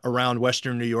around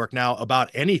Western New York now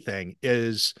about anything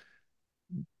is,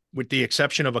 with the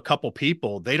exception of a couple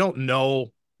people, they don't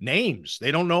know names.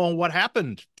 They don't know what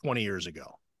happened 20 years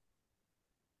ago.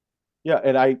 yeah,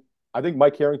 and I think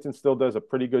Mike Harrington still does a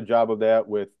pretty good job of that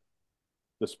with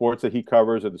the sports that he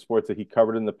covers or the sports that he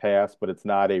covered in the past, but it's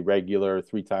not a regular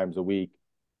 3 times a week,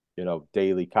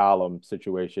 daily column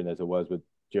situation as it was with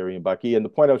Jerry and Bucky. And the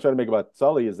point I was trying to make about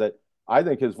Sully is that I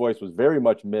think his voice was very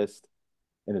much missed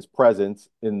in his presence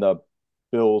in the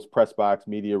Bills press box,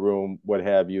 media room, what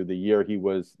have you, the year he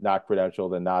was not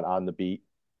credentialed and not on the beat.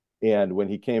 And when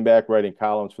he came back writing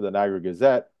columns for the Niagara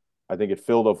Gazette, I think it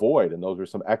filled a void. And those were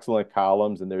some excellent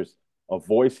columns. And there's a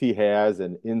voice he has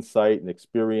and insight and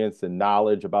experience and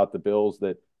knowledge about the Bills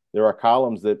that there are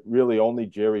columns that really only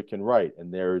Jerry can write.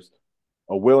 And there's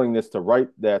a willingness to write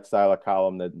that style of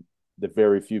column that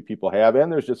very few people have.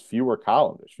 And there's just fewer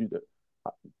columns.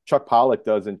 Chuck Pollock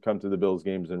doesn't come to the Bills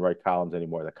games and write columns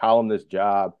anymore. The columnist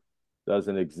job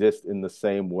doesn't exist in the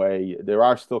same way. There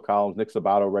are still columns. Nick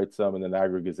Sabato writes some in the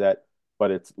Niagara Gazette, but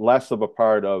it's less of a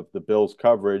part of the Bills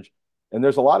coverage. And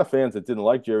there's a lot of fans that didn't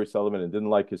like Jerry Sullivan and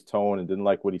didn't like his tone and didn't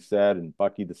like what he said, and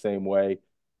Bucky the same way.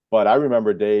 But I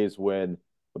remember days when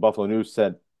the Buffalo News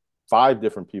sent 5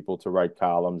 different people to write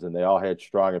columns, and they all had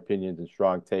strong opinions and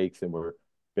strong takes and were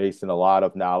based in a lot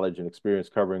of knowledge and experience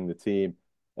covering the team.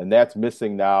 And that's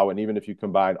missing now. And even if you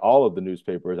combine all of the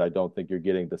newspapers, I don't think you're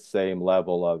getting the same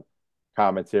level of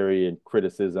commentary and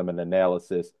criticism and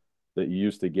analysis that you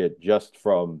used to get just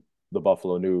from the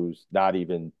Buffalo News not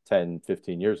even 10,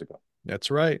 15 years ago.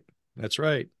 That's right. That's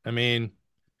right. I mean,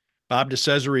 Bob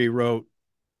DeCesare wrote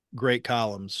great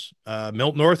columns.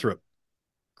 Milt Northrup,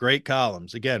 great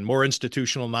columns. Again, more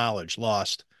institutional knowledge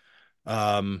lost.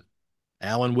 Um,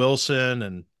 Alan Wilson,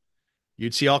 and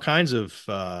you'd see all kinds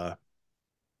of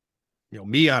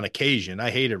me on occasion.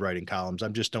 I hated writing columns. I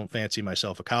just don't fancy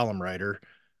myself a column writer.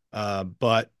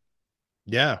 But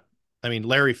yeah, I mean,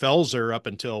 Larry Felser up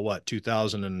until what,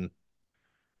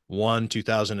 2001,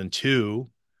 2002,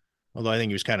 although I think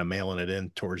he was kind of mailing it in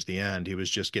towards the end. He was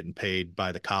just getting paid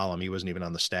by the column. He wasn't even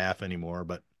on the staff anymore.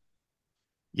 But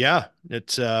yeah,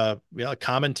 it's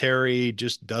commentary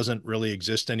just doesn't really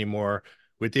exist anymore,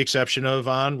 with the exception of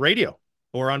on radio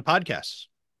or on podcasts.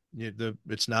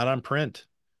 It's not on print.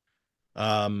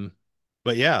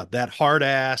 But yeah, that hard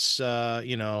ass,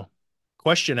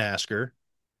 question asker,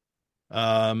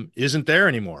 isn't there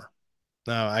anymore.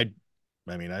 Now, I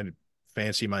mean, I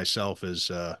fancy myself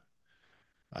as,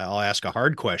 I'll ask a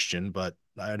hard question, but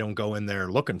I don't go in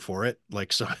there looking for it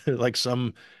like some, like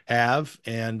some have.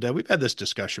 And we've had this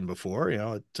discussion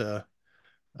before,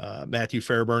 Matthew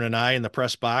Fairburn and I in the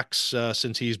press box,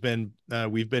 since we've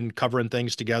been covering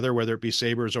things together, whether it be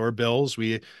Sabres or Bills.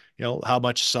 How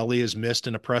much Sully is missed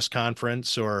in a press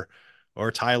conference, or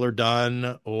Tyler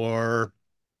Dunn, or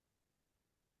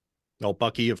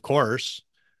Bucky, of course.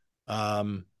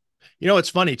 It's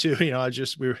funny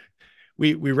too.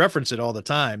 We reference it all the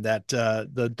time, that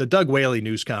the Doug Whaley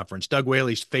news conference, Doug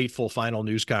Whaley's fateful final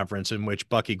news conference, in which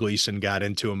Bucky Gleason got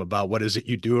into him about what is it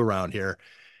you do around here.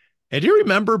 And do you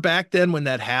remember back then when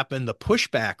that happened, the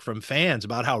pushback from fans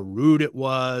about how rude it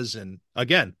was? And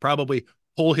again, probably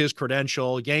pull his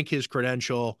credential, yank his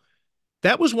credential.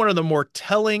 That was one of the more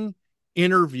telling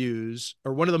interviews,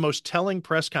 or one of the most telling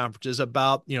press conferences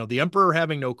about, the emperor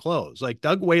having no clothes. Like,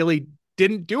 Doug Whaley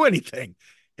didn't do anything.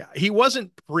 He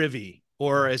wasn't privy,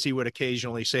 or as he would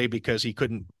occasionally say, because he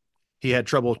had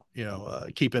trouble,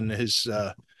 keeping his,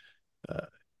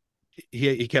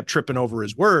 he kept tripping over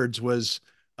his words, was,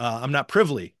 I'm not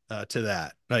privy to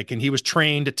that. And he was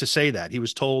trained to say that. He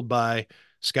was told by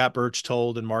Scott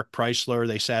Birchtold and Mark Preisler.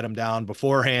 They sat him down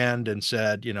beforehand and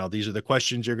said, these are the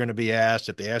questions you're going to be asked.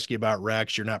 If they ask you about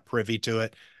Rex, you're not privy to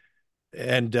it.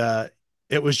 And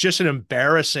it was just an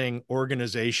embarrassing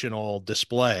organizational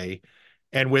display.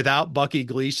 And without Bucky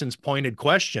Gleason's pointed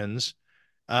questions,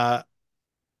 I'm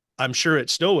sure it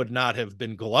still would not have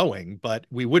been glowing, but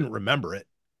we wouldn't remember it.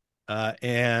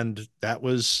 And I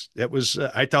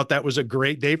thought that was a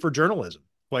great day for journalism,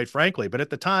 quite frankly. But at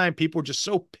the time, people were just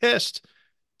so pissed.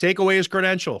 Take away his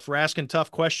credential for asking tough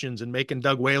questions and making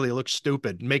Doug Whaley look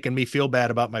stupid, making me feel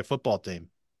bad about my football team.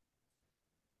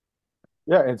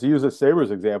 Yeah, and to use a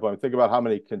Sabres example, I mean, think about how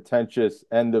many contentious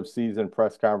end of season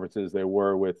press conferences there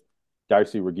were with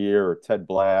Darcy Regier or Ted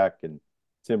Black and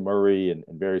Tim Murray and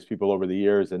various people over the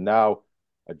years. And now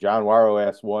John Waro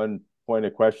asked one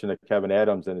pointed question to Kevin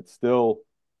Adams, and it's still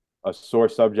a sore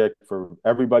subject for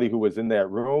everybody who was in that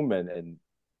room and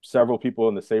several people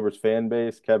in the Sabres fan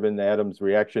base. Kevin Adams'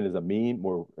 reaction is a meme,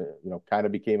 or kind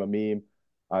of became a meme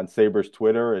on Sabres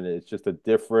Twitter, and it's just a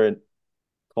different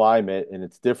climate, and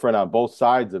it's different on both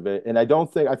sides of it. And I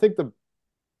think the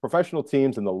professional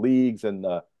teams and the leagues and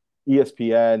the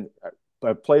ESPN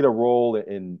have played a role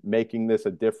in making this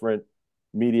a different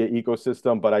media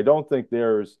ecosystem, but I don't think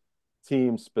there's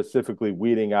teams specifically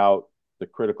weeding out the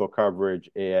critical coverage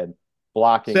and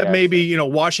blocking. That maybe,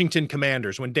 Washington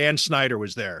Commanders, when Dan Snyder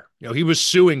was there, he was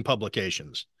suing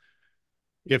publications.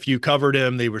 If you covered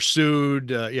him, they were sued.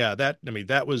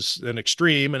 That was an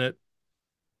extreme, and it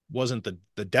wasn't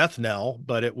the death knell,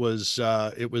 but it was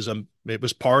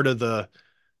part of the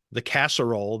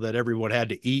casserole that everyone had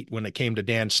to eat when it came to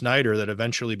Dan Snyder, that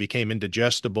eventually became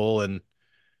indigestible, and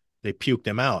they puked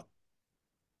him out.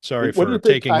 Sorry for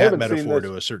taking that metaphor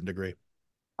to a certain degree.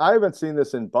 I haven't seen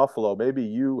this in Buffalo. Maybe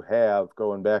you have,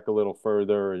 going back a little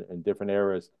further in different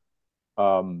eras.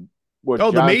 The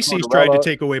Macy's tried to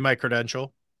take away my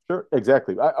credential. Sure,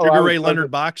 exactly. Sugar Ray Leonard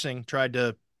Boxing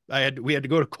we had to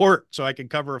go to court so I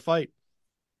could cover a fight.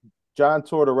 John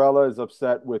Tortorella is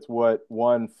upset with what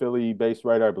one Philly-based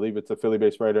writer, I believe it's a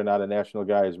Philly-based writer, not a national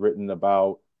guy, has written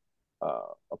about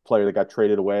a player that got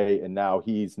traded away, and now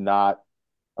he's not.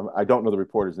 I don't know the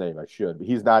reporter's name. I should, but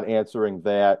he's not answering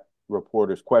that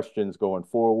reporter's questions going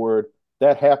forward.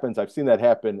 That happens. I've seen that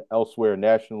happen elsewhere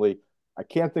nationally. I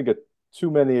can't think of too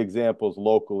many examples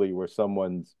locally where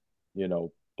someone's,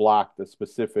 blocked a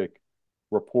specific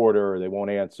reporter, or they won't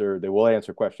answer. They will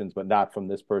answer questions, but not from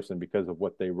this person because of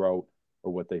what they wrote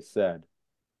or what they said.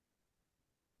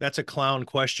 That's a clown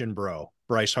question, bro.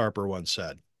 Bryce Harper once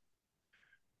said.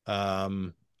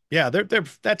 Yeah,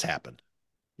 that's happened.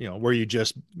 Where you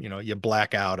just, you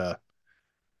black out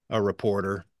a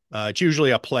reporter. It's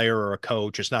usually a player or a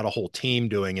coach. It's not a whole team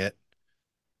doing it.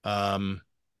 Um,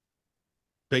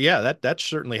 but yeah, that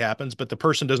certainly happens. But the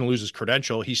person doesn't lose his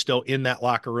credential. He's still in that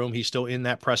locker room. He's still in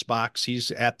that press box.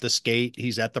 He's at the skate.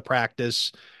 He's at the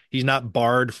practice. He's not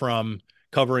barred from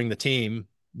covering the team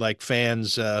like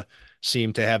fans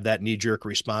seem to have that knee-jerk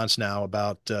response now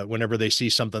about whenever they see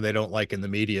something they don't like in the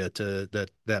media to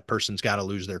that person's got to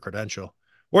lose their credential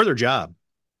or their job.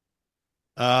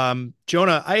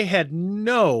 Jonah, I had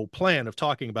no plan of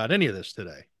talking about any of this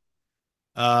today.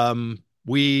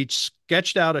 We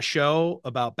sketched out a show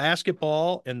about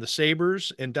basketball and the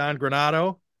Sabres and Don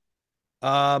Granato.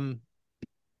 Um,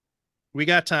 we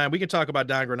got time. We can talk about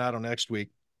Don Granato next week.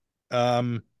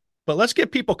 But let's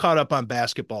get people caught up on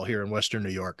basketball here in Western New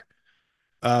York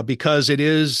because it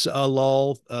is a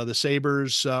lull. The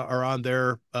Sabres are on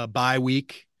their bye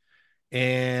week,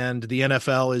 and the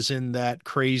NFL is in that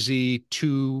crazy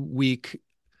 2-week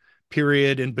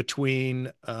period in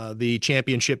between the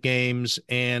championship games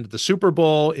and the Super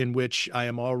Bowl, in which I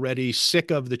am already sick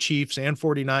of the Chiefs and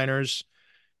 49ers.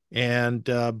 And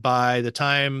by the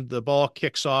time the ball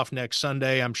kicks off next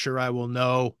Sunday, I'm sure I will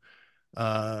know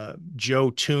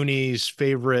Joe Tooney's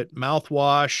favorite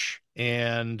mouthwash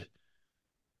and,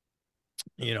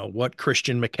 what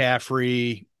Christian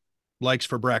McCaffrey likes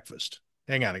for breakfast.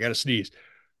 Hang on, I got to sneeze.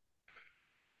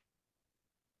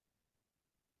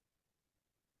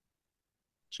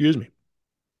 Excuse me.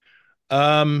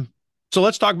 So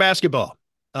let's talk basketball.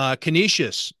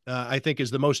 Canisius, I think,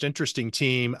 is the most interesting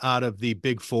team out of the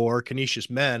big four. Canisius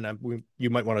men, you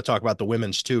might want to talk about the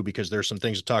women's too, because there's some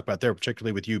things to talk about there,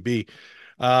 particularly with UB.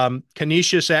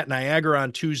 Canisius at Niagara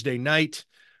on Tuesday night,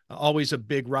 always a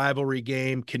big rivalry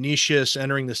game. Canisius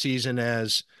entering the season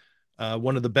as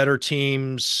one of the better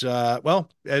teams. Well,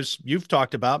 as you've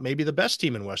talked about, maybe the best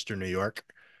team in Western New York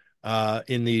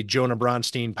in the Jonah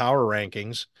Bronstein power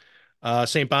rankings.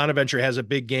 St. Bonaventure has a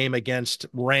big game against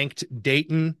ranked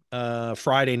Dayton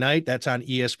Friday night. That's on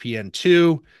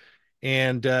ESPN2.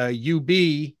 And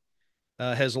UB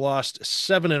has lost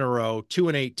 7 in a row,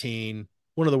 2-18,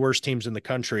 one of the worst teams in the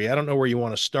country. I don't know where you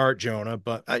want to start, Jonah,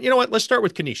 but you know what? Let's start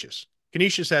with Canisius.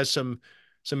 Canisius has some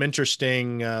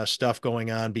interesting stuff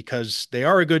going on because they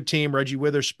are a good team. Reggie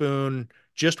Witherspoon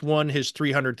just won his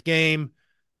 300th game,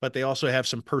 but they also have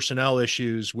some personnel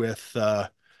issues with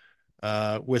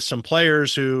some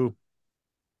players who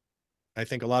I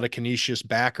think a lot of Canisius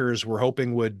backers were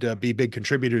hoping would be big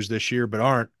contributors this year, but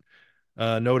aren't.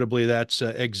 Notably, that's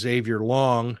Xavier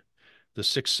Long, the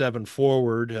 6'7"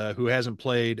 forward who hasn't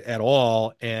played at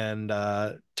all, and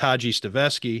Taji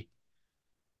Stavesky,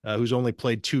 who's only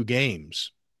played 2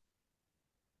 games.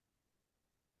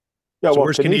 Yeah, So well,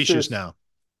 where's Canisius now?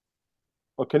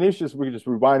 Well, Canisius, we can just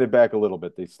rewind it back a little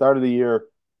bit. They started the year,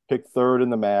 picked third in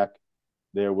the MAC.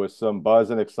 There was some buzz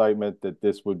and excitement that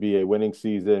this would be a winning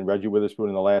season. Reggie Witherspoon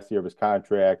in the last year of his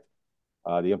contract,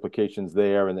 the implications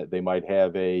there, and that they might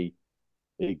have a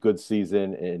good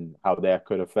season and how that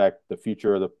could affect the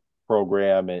future of the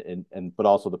program and but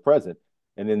also the present.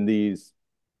 And in these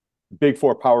big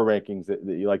four power rankings that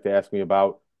you like to ask me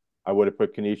about, I would have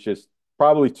put Canisius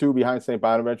probably 2 behind St.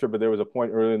 Bonaventure, but there was a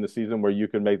point early in the season where you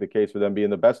could make the case for them being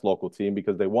the best local team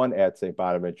because they won at St.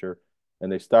 Bonaventure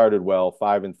and they started well,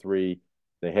 5-3.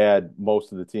 They had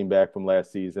most of the team back from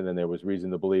last season, and there was reason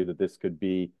to believe that this could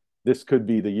be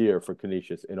the year for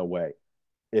Canisius in a way.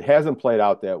 It hasn't played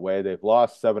out that way. They've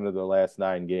lost 7 of the last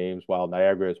 9 games, while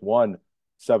Niagara has won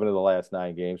 7 of the last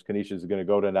 9 games. Canisius is going to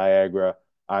go to Niagara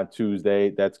on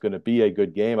Tuesday. That's going to be a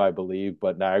good game, I believe,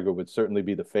 but Niagara would certainly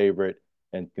be the favorite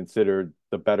and considered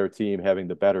the better team, having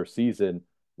the better season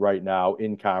right now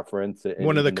in conference. And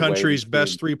one of the even country's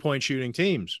best 3-point shooting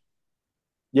teams.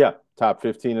 Yeah, top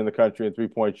 15 in the country in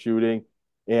 3-point shooting.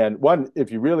 And one,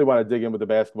 if you really want to dig in with the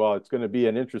basketball, it's going to be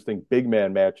an interesting big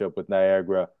man matchup with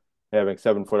Niagara having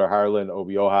 7-footer Harlan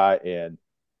Obioha and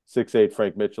 6'8"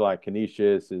 Frank Mitchell on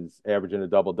Canisius is averaging a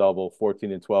double-double,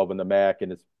 14 and 12 in the MAC.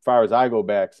 And as far as I go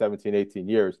back 17, 18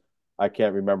 years, I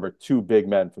can't remember 2 big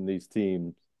men from these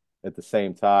teams at the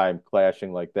same time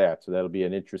clashing like that. So that'll be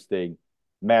an interesting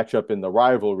matchup in the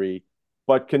rivalry.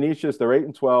 But Canisius, they're 8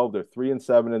 and 12. They're 3 and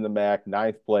 7 in the MAC,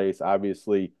 9th place,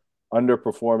 obviously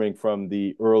underperforming from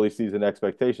the early season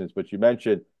expectations. But you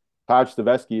mentioned Taj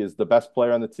Stavesky is the best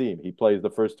player on the team. He plays the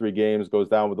first 3 games, goes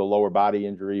down with a lower body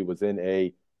injury, was in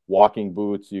a walking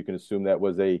boot. So you can assume that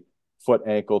was a foot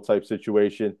ankle type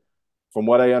situation. From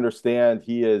what I understand,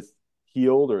 he is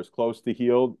healed or is close to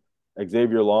healed.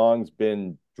 Xavier Long's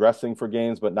been dressing for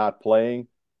games but not playing.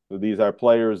 So these are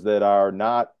players that are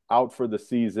not out for the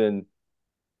season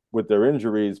with their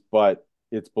injuries, but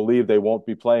it's believed they won't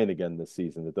be playing again this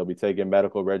season, that they'll be taking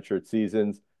medical redshirt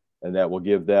seasons, and that will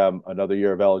give them another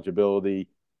year of eligibility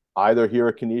either here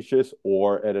at Canisius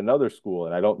or at another school.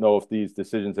 And I don't know if these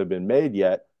decisions have been made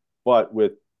yet, but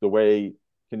with the way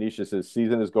Canisius's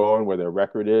season is going, where their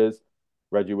record is,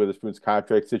 Reggie Witherspoon's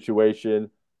contract situation,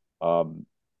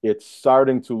 it's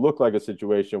starting to look like a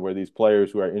situation where these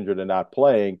players who are injured and not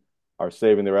playing are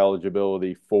saving their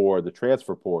eligibility for the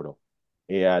transfer portal.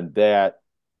 And that,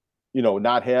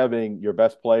 not having your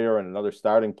best player and another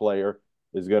starting player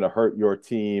is going to hurt your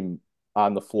team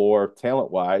on the floor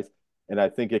talent-wise. And I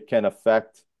think it can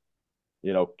affect,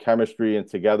 chemistry and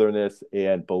togetherness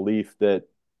and belief that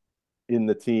in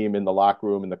the team, in the locker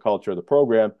room, in the culture of the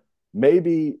program.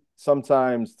 Maybe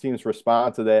sometimes teams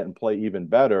respond to that and play even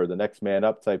better, the next man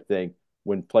up type thing,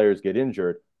 when players get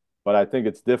injured. But I think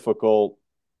it's difficult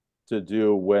to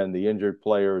do when the injured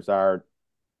players aren't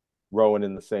rowing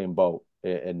in the same boat.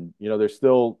 And there's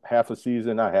still not half a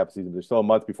season, there's still a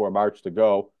month before March to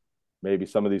go. Maybe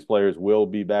some of these players will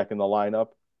be back in the lineup.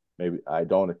 Maybe I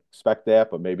don't expect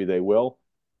that, but maybe they will.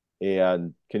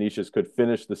 And Canisius could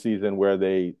finish the season where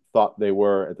they thought they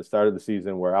were at the start of the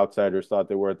season, where outsiders thought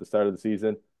they were at the start of the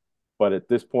season. But at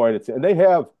this point, and they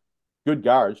have good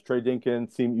guards. Trey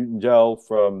Dinkin, Team Utengel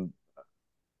from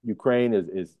Ukraine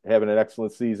is having an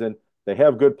excellent season. They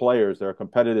have good players. They're a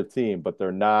competitive team, but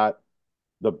they're not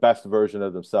the best version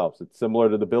of themselves. It's similar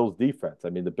to the Bills' defense. I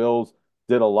mean, the Bills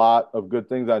did a lot of good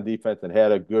things on defense and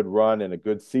had a good run and a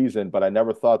good season, but I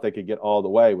never thought they could get all the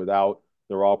way without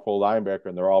their all-pro linebacker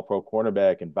and their all-pro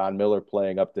cornerback and Von Miller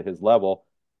playing up to his level.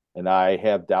 And I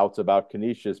have doubts about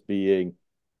Canisius being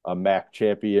a MAC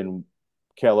champion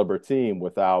caliber team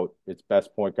without its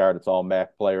best point guard, its all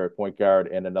MAC player at point guard,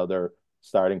 and another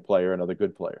starting player, another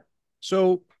good player.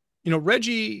 So,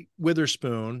 Reggie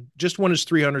Witherspoon just won his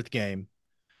 300th game.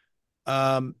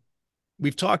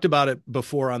 We've talked about it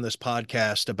before on this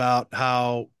podcast about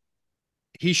how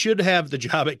he should have the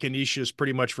job at Canisius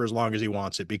pretty much for as long as he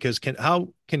wants it, because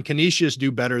how can Canisius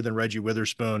do better than Reggie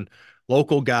Witherspoon,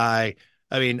 local guy?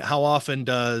 I mean, how often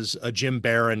does a Jim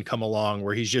Barron come along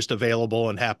where he's just available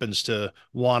and happens to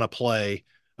want to play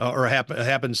or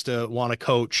happens to want to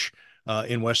coach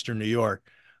in Western New York?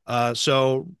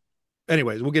 So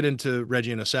anyways, we'll get into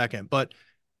Reggie in a second, but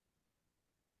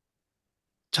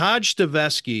Todd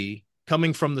Stavesky,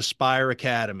 coming from the Spire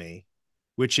Academy,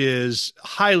 which is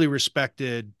highly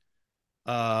respected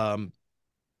program,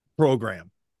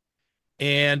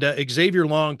 and Xavier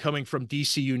Long coming from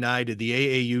DC United, the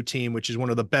AAU team, which is one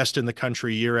of the best in the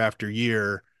country year after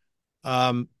year.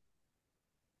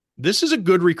 This is a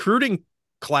good recruiting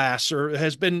class, or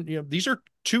has been, these are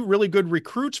two really good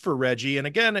recruits for Reggie. And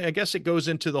again, I guess it goes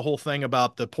into the whole thing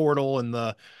about the portal and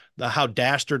the how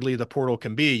dastardly the portal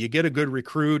can be. You get a good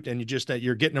recruit and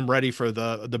you're getting them ready for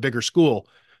the bigger school.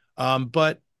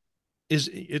 But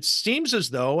it seems as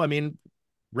though, I mean,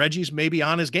 Reggie's maybe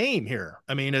on his game here.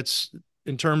 I mean, it's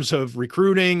in terms of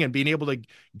recruiting and being able to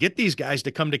get these guys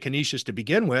to come to Canisius to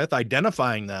begin with,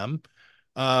 identifying them.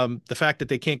 The fact that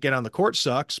they can't get on the court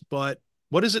sucks, but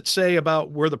what does it say about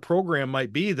where the program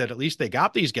might be that at least they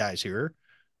got these guys here?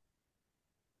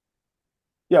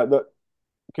 Yeah, the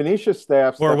Canisius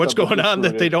staff, or what's going on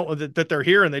that they don't, that they're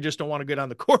here and they just don't want to get on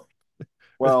the court.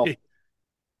 Well,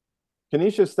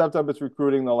 Canisius stepped up its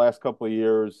recruiting the last couple of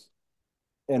years.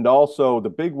 And also the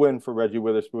big win for Reggie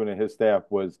Witherspoon and his staff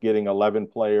was getting 11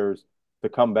 players to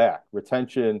come back.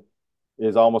 Retention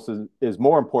is is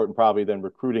more important probably than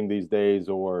recruiting these days,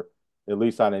 or at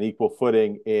least on an equal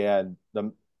footing. And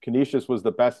the Canisius was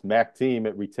the best MAC team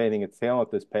at retaining its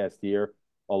talent this past year,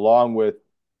 along with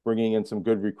bringing in some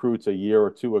good recruits a year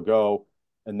or two ago.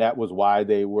 And that was why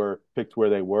they were picked where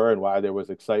they were and why there was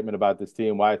excitement about this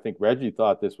team, why I think Reggie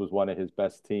thought this was one of his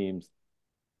best teams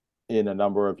in a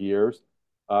number of years.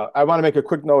 I want to make a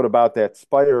quick note about that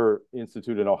Spire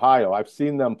Institute in Ohio. I've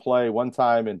seen them play one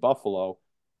time in Buffalo,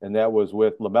 and that was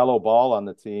with LaMelo Ball on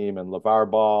the team and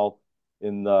LeVar Ball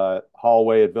in the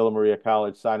hallway at Villa Maria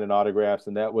College signing autographs,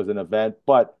 and that was an event.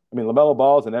 But, I mean, LaMelo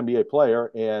Ball is an NBA player,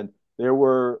 and there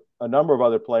were a number of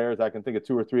other players. I can think of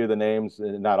two or three of the names,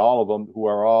 and not all of them, who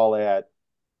are all at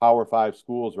Power 5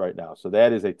 schools right now. So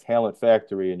that is a talent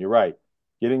factory, and you're right.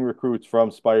 Getting recruits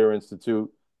from Spire Institute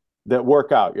that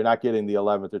work out. You're not getting the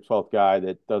 11th or 12th guy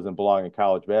that doesn't belong in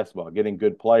college basketball. Getting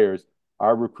good players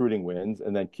are recruiting wins,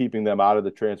 and then keeping them out of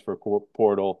the transfer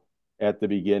portal at the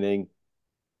beginning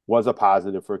was a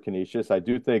positive for Canisius. I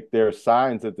do think there are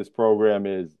signs that this program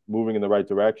is moving in the right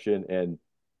direction and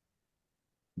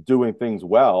doing things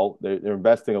well. They're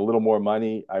investing a little more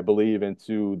money, I believe,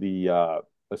 into the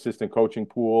assistant coaching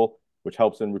pool, which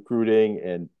helps in recruiting,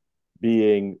 and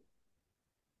being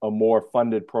a more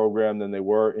funded program than they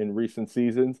were in recent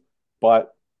seasons,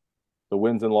 but the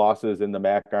wins and losses in the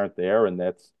MAC aren't there, and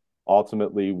that's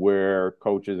ultimately where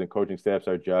coaches and coaching staffs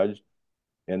are judged.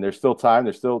 And there's still time.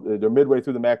 They're midway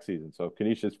through the MAC season. So if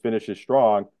Canisius finishes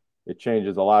strong, it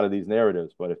changes a lot of these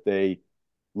narratives. But if they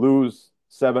lose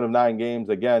 7 of 9 games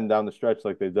again down the stretch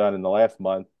like they've done in the last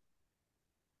month,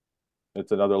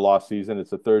 it's another lost season.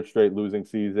 It's a third straight losing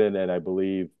season, and I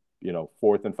believe,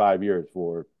 fourth in 5 years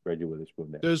for Reggie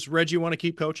Witherspoon there. Does Reggie want to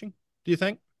keep coaching, do you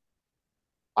think?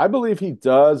 I believe he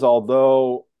does,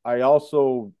 although I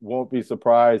also won't be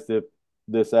surprised if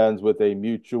this ends with a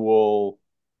mutual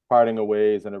parting of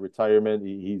ways and a retirement.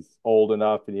 He's old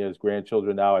enough and he has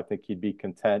grandchildren now. I think he'd be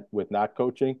content with not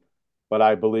coaching. But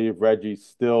I believe Reggie's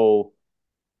still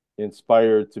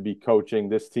inspired to be coaching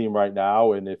this team right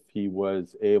now. And if he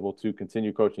was able to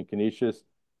continue coaching Canisius,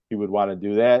 he would want to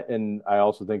do that. And I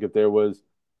also think if there was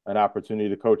an opportunity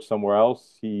to coach somewhere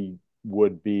else, he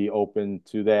would be open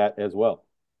to that as well.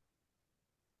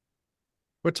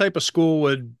 What type of school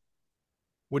would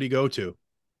he go to?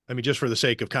 I mean, just for the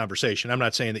sake of conversation, I'm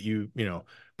not saying that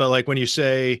but like when you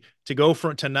say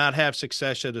to not have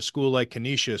success at a school like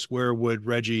Canisius, where would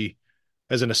Reggie,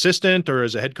 as an assistant or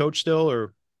as a head coach still,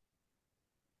 or?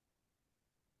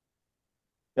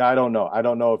 Yeah, I don't know. I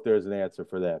don't know if there's an answer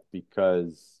for that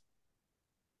because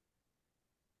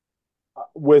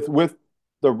with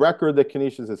the record that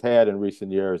Canisius has had in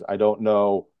recent years, I don't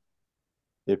know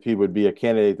if he would be a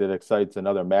candidate that excites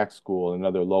another MAC school,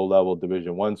 another low-level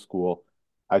Division I school.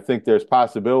 I think there's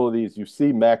possibilities. You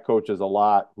see MAC coaches a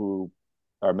lot who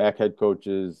are MAC head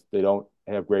coaches. They don't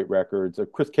have great records.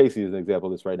 Chris Casey is an example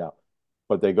of this right now.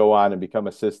 But they go on and become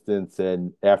assistants,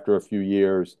 and after a few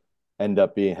years, end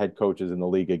up being head coaches in the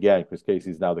league again. Chris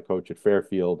Casey's now the coach at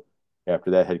Fairfield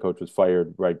after that head coach was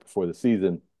fired right before the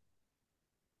season.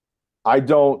 I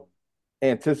don't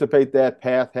anticipate that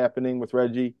path happening with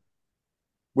Reggie,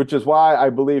 which is why I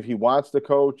believe he wants to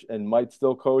coach and might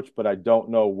still coach, but I don't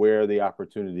know where the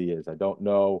opportunity is. I don't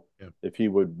know if he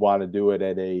would want to do it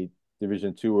at a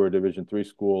Division II or a Division III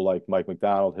school like Mike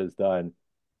McDonald has done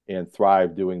and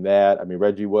thrive doing that. I mean,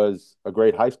 Reggie was a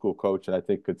great high school coach and I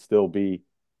think could still be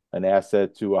an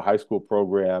asset to a high school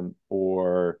program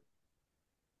or,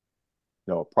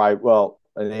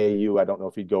 an AAU. I don't know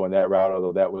if he'd go in that route,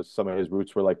 although that was some of his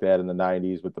roots were like that in the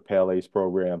 90s with the Pale Ace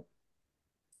program.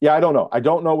 Yeah, I don't know. I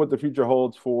don't know what the future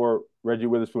holds for Reggie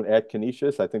Witherspoon at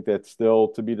Canisius. I think that's still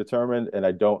to be determined, and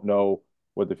I don't know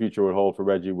what the future would hold for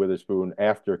Reggie Witherspoon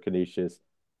after Canisius.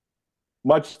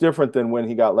 Much different than when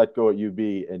he got let go at UB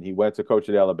and he went to coach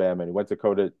at Alabama and he went to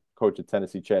coach at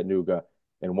Tennessee Chattanooga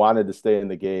and wanted to stay in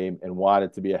the game and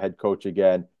wanted to be a head coach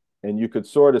again. And you could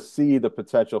sort of see the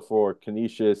potential for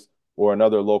Canisius or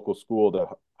another local school to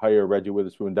hire Reggie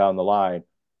Witherspoon down the line.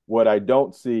 What I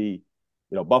don't see,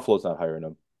 Buffalo's not hiring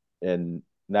him. And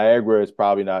Niagara is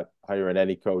probably not hiring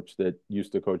any coach that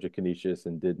used to coach at Canisius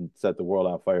and didn't set the world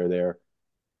on fire there.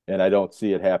 And I don't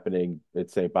see it happening at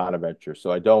St. Bonaventure.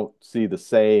 So I don't see the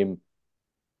same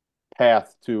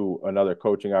path to another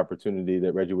coaching opportunity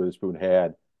that Reggie Witherspoon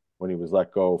had when he was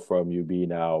let go from UB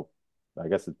now. I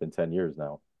guess it's been 10 years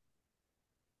now.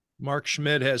 Mark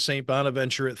Schmidt has St.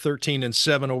 Bonaventure at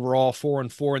 13-7 overall,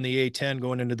 4-4 in the A10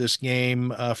 going into this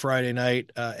game Friday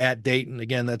night at Dayton.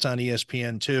 Again, that's on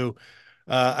ESPN2.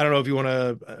 I don't know if you want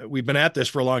to, we've been at this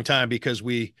for a long time because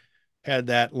we had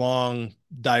that long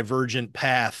divergent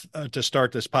path to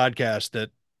start this podcast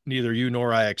that neither you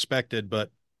nor I expected,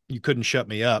 but you couldn't shut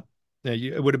me up.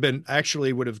 It would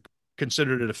have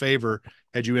considered it a favor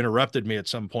had you interrupted me at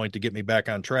some point to get me back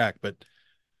on track. But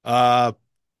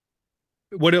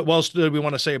what else do we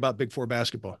want to say about Big Four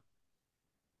basketball?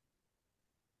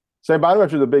 St.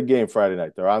 Bonaventure is a big game Friday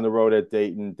night. They're on the road at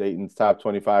Dayton. Dayton's top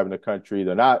 25 in the country.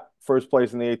 They're not first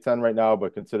place in the A10 right now,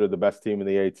 but considered the best team in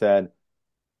the A10.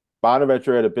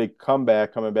 Bonaventure had a big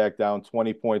comeback, coming back down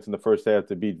 20 points in the first half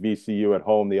to beat VCU at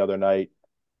home the other night.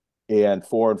 And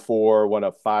 4-4, one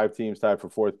of 5 teams tied for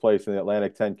fourth place in the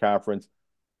Atlantic 10 Conference.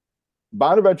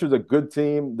 Bonaventure is a good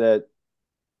team that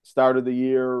started the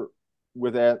year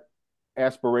with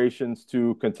aspirations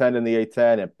to contend in the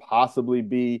A10 and possibly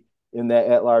be in that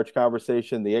at-large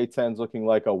conversation. The A10 is looking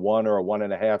like a 1 or a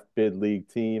 1.5 bid league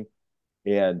team.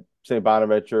 And St.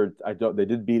 Bonaventure, they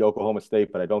did beat Oklahoma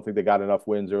State, but I don't think they got enough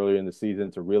wins earlier in the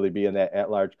season to really be in that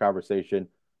at-large conversation.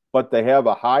 But they have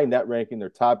a high net ranking. They're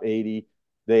top 80.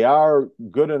 They are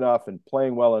good enough and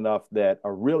playing well enough that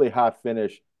a really hot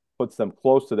finish puts them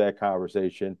close to that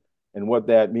conversation. And what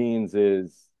that means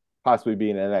is possibly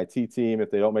being an NIT team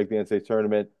if they don't make the NCAA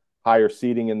tournament, higher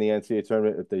seeding in the NCAA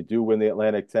tournament if they do win the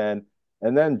Atlantic 10,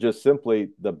 And then just simply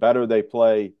the better they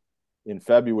play in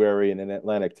February and in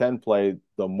Atlantic 10 play,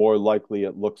 the more likely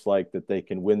it looks like that they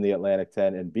can win the Atlantic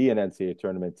 10 and be an NCAA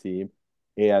tournament team.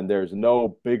 And there's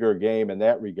no bigger game in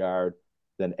that regard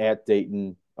than at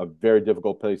Dayton, a very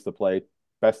difficult place to play,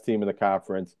 best team in the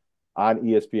conference on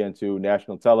ESPN2,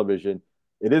 national television.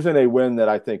 It isn't a win that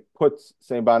I think puts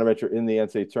St. Bonaventure in the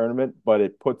NCAA tournament, but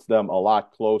it puts them a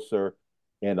lot closer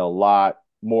and a lot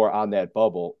more on that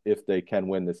bubble if they can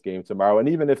win this game tomorrow. And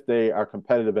even if they are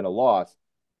competitive in a loss,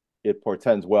 it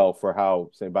portends well for how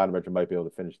St. Bonaventure might be able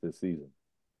to finish this season.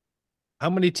 How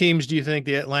many teams do you think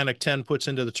the Atlantic 10 puts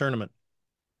into the tournament?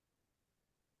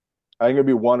 I think it'll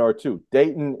be one or two.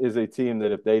 Dayton is a team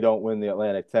that if they don't win the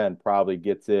Atlantic 10, probably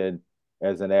gets in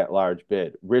as an at-large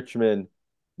bid. Richmond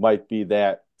might be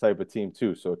that type of team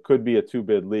too. So it could be a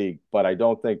two-bid league, but I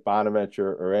don't think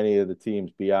Bonaventure or any of the teams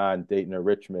beyond Dayton or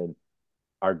Richmond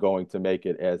are going to make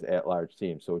it as at-large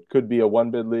teams. So it could be a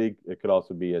one-bid league. It could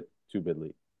also be a two-bid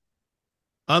league.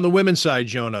 On the women's side,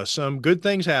 Jonah, some good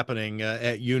things happening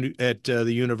at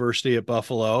the University at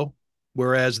Buffalo,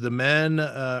 whereas the men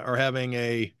are having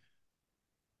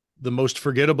the most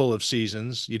forgettable of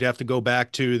seasons. You'd have to go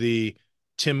back to the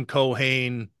Tim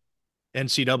Cohane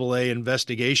NCAA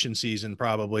investigation season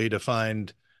probably to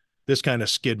find this kind of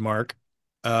skid mark.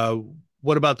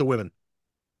 What about the women?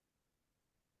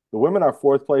 The women are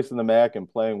fourth place in the MAC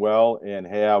and playing well and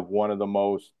have one of the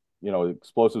most,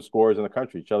 explosive scorers in the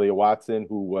country. Chelia Watson,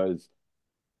 who was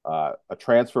a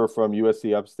transfer from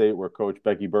USC Upstate where Coach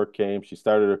Becky Burke came. She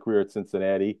started her career at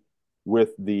Cincinnati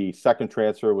with the second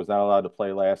transfer, was not allowed to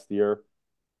play last year,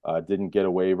 didn't get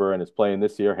a waiver, and is playing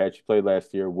this year. Had she played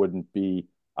last year, wouldn't be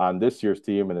on this year's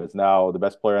team and is now the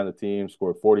best player on the team,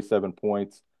 scored 47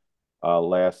 points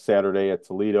last Saturday at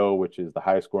Toledo, which is the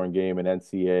highest scoring game in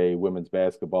NCAA women's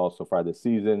basketball so far this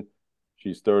season.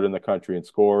 She's third in the country in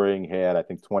scoring, had, I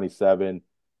think, 27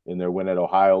 in their win at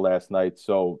Ohio last night.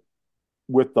 So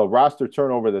with the roster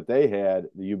turnover that they had,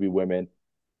 the UB women,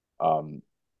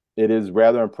 it is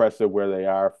rather impressive where they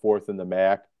are, fourth in the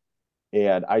MAC.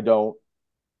 And I don't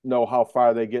know how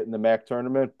far they get in the MAC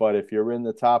tournament, but if you're in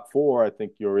the top four, I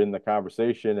think you're in the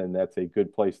conversation, and that's a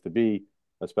good place to be,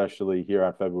 especially here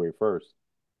on February 1st.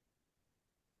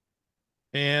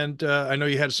 And I know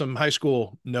you had some high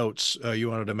school notes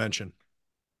you wanted to mention.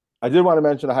 I did want to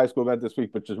mention a high school event this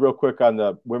week, but just real quick on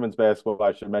the women's basketball,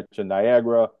 I should mention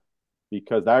Niagara,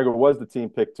 because Niagara was the team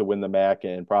picked to win the MAC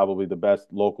and probably the best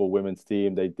local women's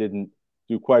team. They didn't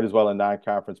do quite as well in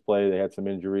non-conference play. They had some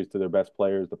injuries to their best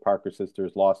players. The Parker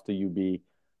sisters lost to UB,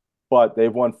 but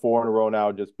they've won 4 in a row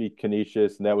now, just beat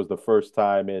Canisius, and that was the first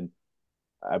time in,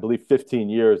 I believe, 15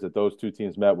 years that those two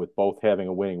teams met with both having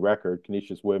a winning record.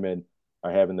 Canisius women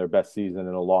are having their best season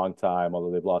in a long time,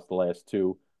 although they've lost the last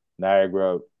 2.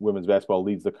 Niagara women's basketball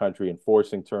leads the country in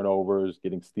forcing turnovers,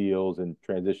 getting steals, and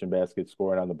transition baskets,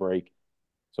 scoring on the break.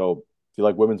 So if you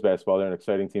like women's basketball, they're an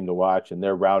exciting team to watch, and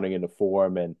they're rounding into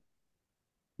form and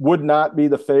would not be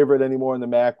the favorite anymore in the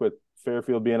MAC with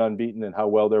Fairfield being unbeaten and how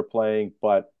well they're playing,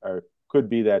 but could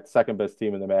be that second best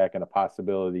team in the MAC, and a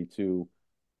possibility to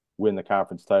win the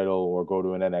conference title or go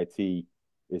to an NIT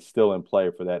is still in play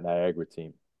for that Niagara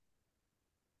team.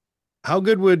 How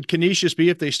good would Canisius be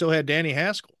if they still had Danny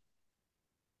Haskell?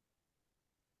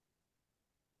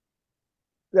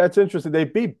 That's interesting.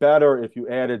 They'd be better if you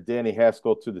added Danny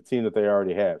Haskell to the team that they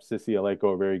already have. Sissy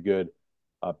Aleko, a very good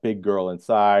big girl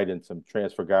inside, and some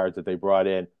transfer guards that they brought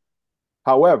in.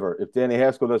 However, if Danny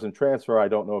Haskell doesn't transfer, I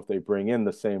don't know if they bring in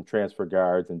the same transfer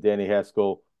guards. And Danny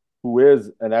Haskell, who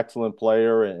is an excellent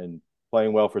player and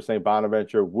playing well for St.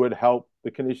 Bonaventure, would help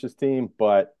the Canisius team,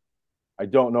 but I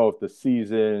don't know if the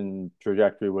season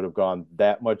trajectory would have gone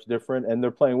that much different. And they're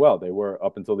playing well. They were,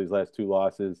 up until these last 2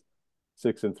 losses,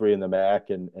 6-3 in the MAC,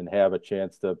 and have a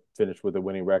chance to finish with a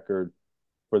winning record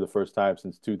for the first time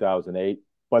since 2008.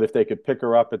 But if they could pick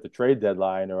her up at the trade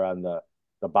deadline or on the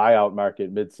buyout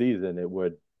market midseason, it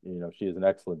would, she is an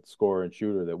excellent scorer and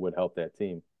shooter that would help that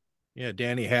team. Yeah,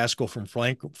 Danny Haskell from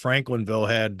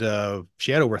Franklinville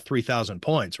she had over 3,000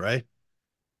 points, right?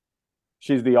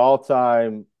 She's the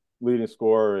all-time leading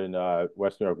scorer in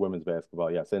West New York women's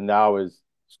basketball, yes, and now has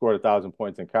scored 1,000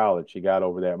 points in college. She got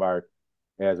over that mark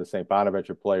as a St.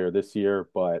 Bonaventure player this year,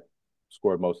 but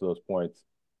scored most of those points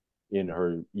in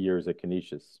her years at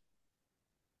Canisius.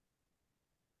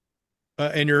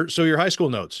 And your high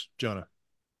school notes, Jonah.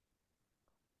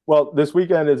 Well, this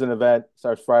weekend is an event,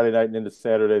 starts Friday night and into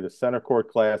Saturday, the Center Court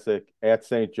Classic at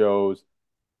St. Joe's.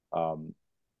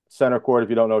 Center Court, if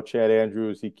you don't know Chad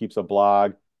Andrews, he keeps a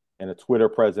blog and a Twitter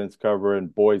presence covering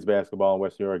boys basketball in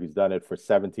West New York. He's done it for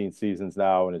 17 seasons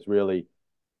now and is really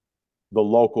the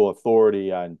local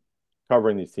authority on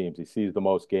covering these teams. He sees the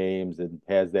most games and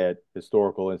has that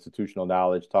historical institutional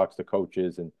knowledge, talks to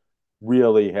coaches, and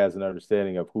really has an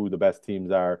understanding of who the best teams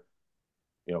are,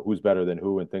 who's better than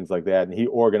who and things like that. And he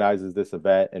organizes this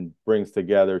event and brings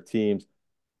together teams.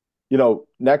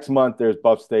 Next month there's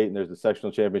Buff State and there's the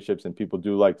sectional championships, and people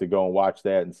do like to go and watch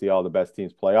that and see all the best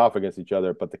teams play off against each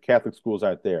other, but the Catholic schools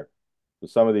aren't there. So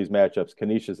some of these matchups,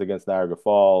 Canisius against Niagara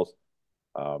Falls,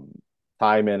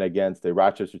 Timon against a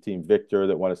Rochester team, Victor,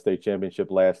 that won a state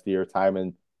championship last year.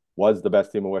 Timon was the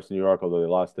best team in Western New York, although they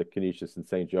lost to Canisius and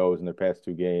St. Joe's in their past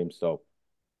 2 games. So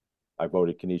I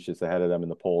voted Canisius ahead of them in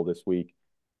the poll this week.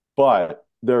 But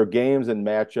there are games and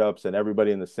matchups and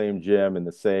everybody in the same gym in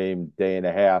the same day and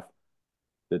a half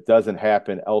that doesn't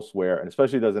happen elsewhere, and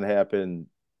especially doesn't happen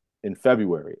in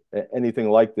February.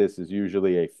 Anything like this is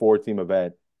usually a 4-team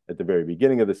event at the very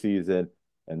beginning of the season,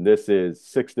 and this is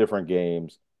 6 different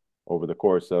games over the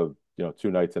course of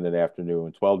 2 nights and an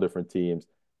afternoon, 12 different teams.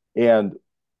 And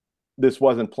this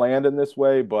wasn't planned in this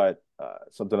way, but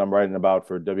something I'm writing about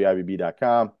for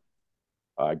WIBB.com.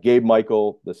 Gabe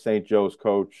Michael, the St. Joe's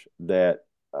coach that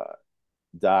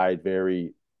died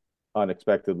very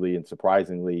unexpectedly and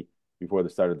surprisingly before the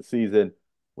start of the season,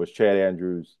 was Chad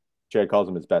Andrews. Chad calls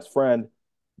him his best friend.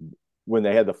 When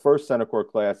they had the first Center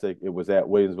Court Classic, it was at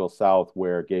Williamsville South,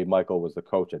 where Gabe Michael was the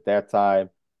coach at that time.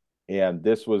 And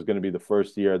this was going to be the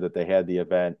first year that they had the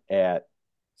event at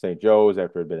St. Joe's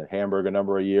after it had been at Hamburg a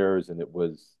number of years. And it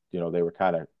was, they were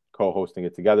kind of co-hosting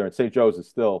it together. And St. Joe's is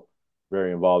still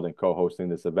very involved in co-hosting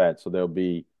this event. So there'll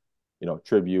be,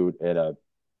 tribute and a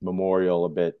memorial a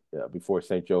bit before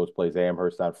St. Joe's plays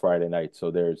Amherst on Friday night.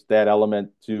 So there's that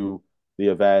element to the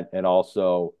event, and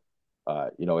also,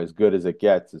 as good as it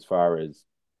gets as far as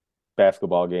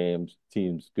basketball games,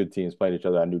 good teams playing each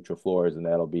other on neutral floors, and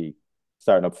that'll be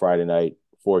starting up Friday night,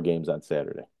 4 games on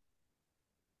Saturday.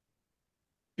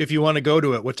 If you want to go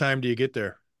to it, what time do you get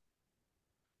there?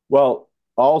 Well,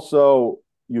 also,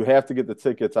 you have to get the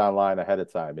tickets online ahead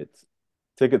of time.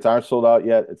 Tickets aren't sold out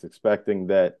yet. It's expecting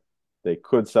that they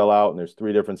could sell out, and there's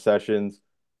 3 different sessions,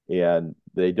 and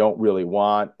they don't really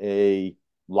want a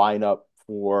lineup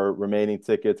for remaining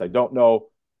tickets. I don't know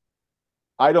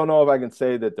if I can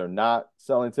say that they're not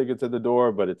selling tickets at the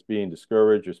door, but it's being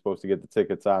discouraged. You're supposed to get the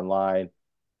tickets online.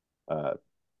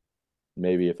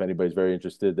 Maybe if anybody's very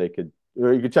interested,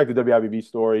 or you could check the WIBB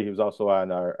story. He was also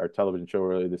on our television show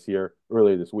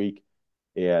earlier this week,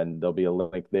 and there'll be a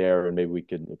link there, and maybe we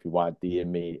can, if you want, DM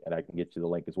me and I can get you the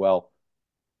link as well.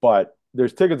 But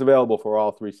there's tickets available for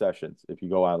all 3 sessions if you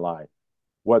go online.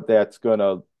 What that's going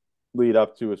to lead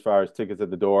up to as far as tickets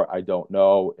at the door, I don't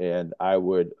know. And I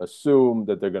would assume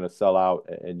that they're going to sell out,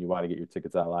 and you want to get your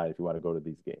tickets online if you want to go to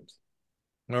these games.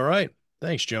 All right.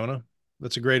 Thanks, Jonah.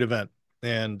 That's a great event.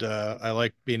 And I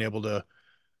like being able to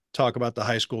talk about the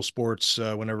high school sports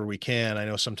whenever we can. I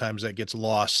know sometimes that gets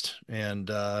lost, and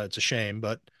it's a shame,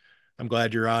 but I'm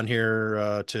glad you're on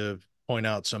here to point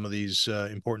out some of these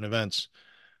important events.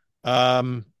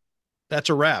 That's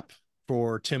a wrap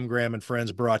for Tim Graham and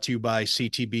Friends, brought to you by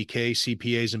CTBK,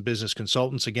 CPAs and Business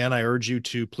Consultants. Again, I urge you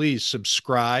to please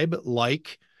subscribe,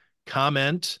 like,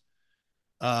 comment,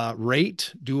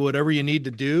 rate, do whatever you need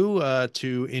to do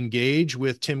to engage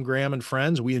with Tim Graham and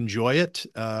Friends. We enjoy it.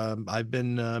 I've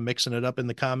been mixing it up in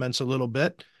the comments a little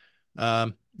bit.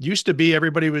 Used to be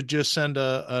everybody would just send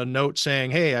a note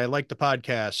saying, hey, I like the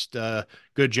podcast.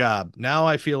 Good job. Now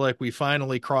I feel like we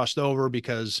finally crossed over,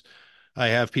 because I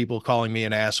have people calling me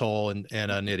an asshole and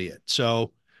an idiot.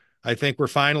 So I think we're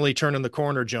finally turning the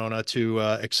corner, Jonah, to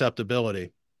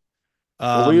acceptability.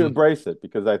 Well, we embrace it,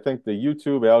 because I think the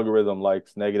YouTube algorithm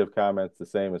likes negative comments the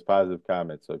same as positive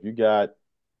comments. So if you got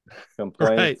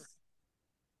complaints,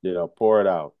 pour it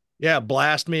out. Yeah,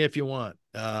 blast me if you want.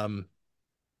 I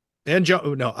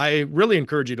really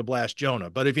encourage you to blast Jonah,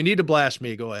 but if you need to blast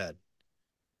me, go ahead.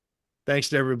 Thanks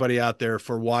to everybody out there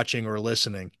for watching or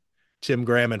listening. Tim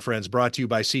Graham and Friends, brought to you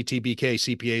by CTBK,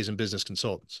 CPAs and Business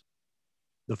Consultants.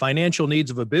 The financial needs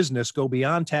of a business go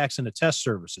beyond tax and attest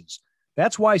services.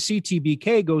 That's why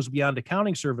CTBK goes beyond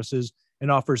accounting services and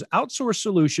offers outsourced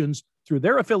solutions through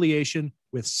their affiliation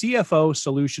with CFO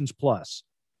Solutions Plus.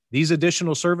 These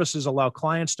additional services allow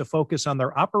clients to focus on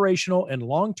their operational and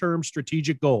long-term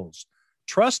strategic goals.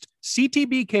 Trust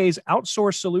CTBK's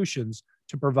outsourced solutions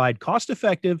to provide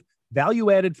cost-effective,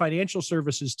 value-added financial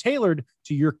services tailored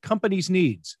to your company's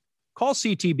needs. Call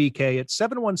CTBK at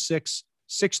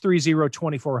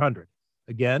 716-630-2400.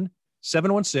 Again,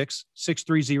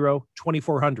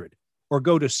 716-630-2400. Or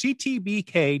go to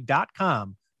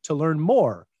ctbk.com to learn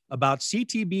more about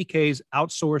CTBK's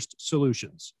outsourced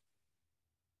solutions.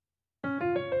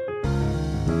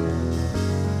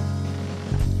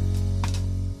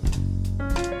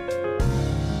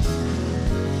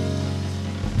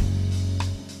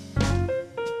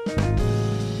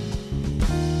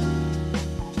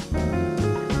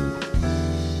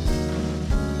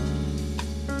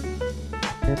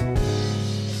 Bye.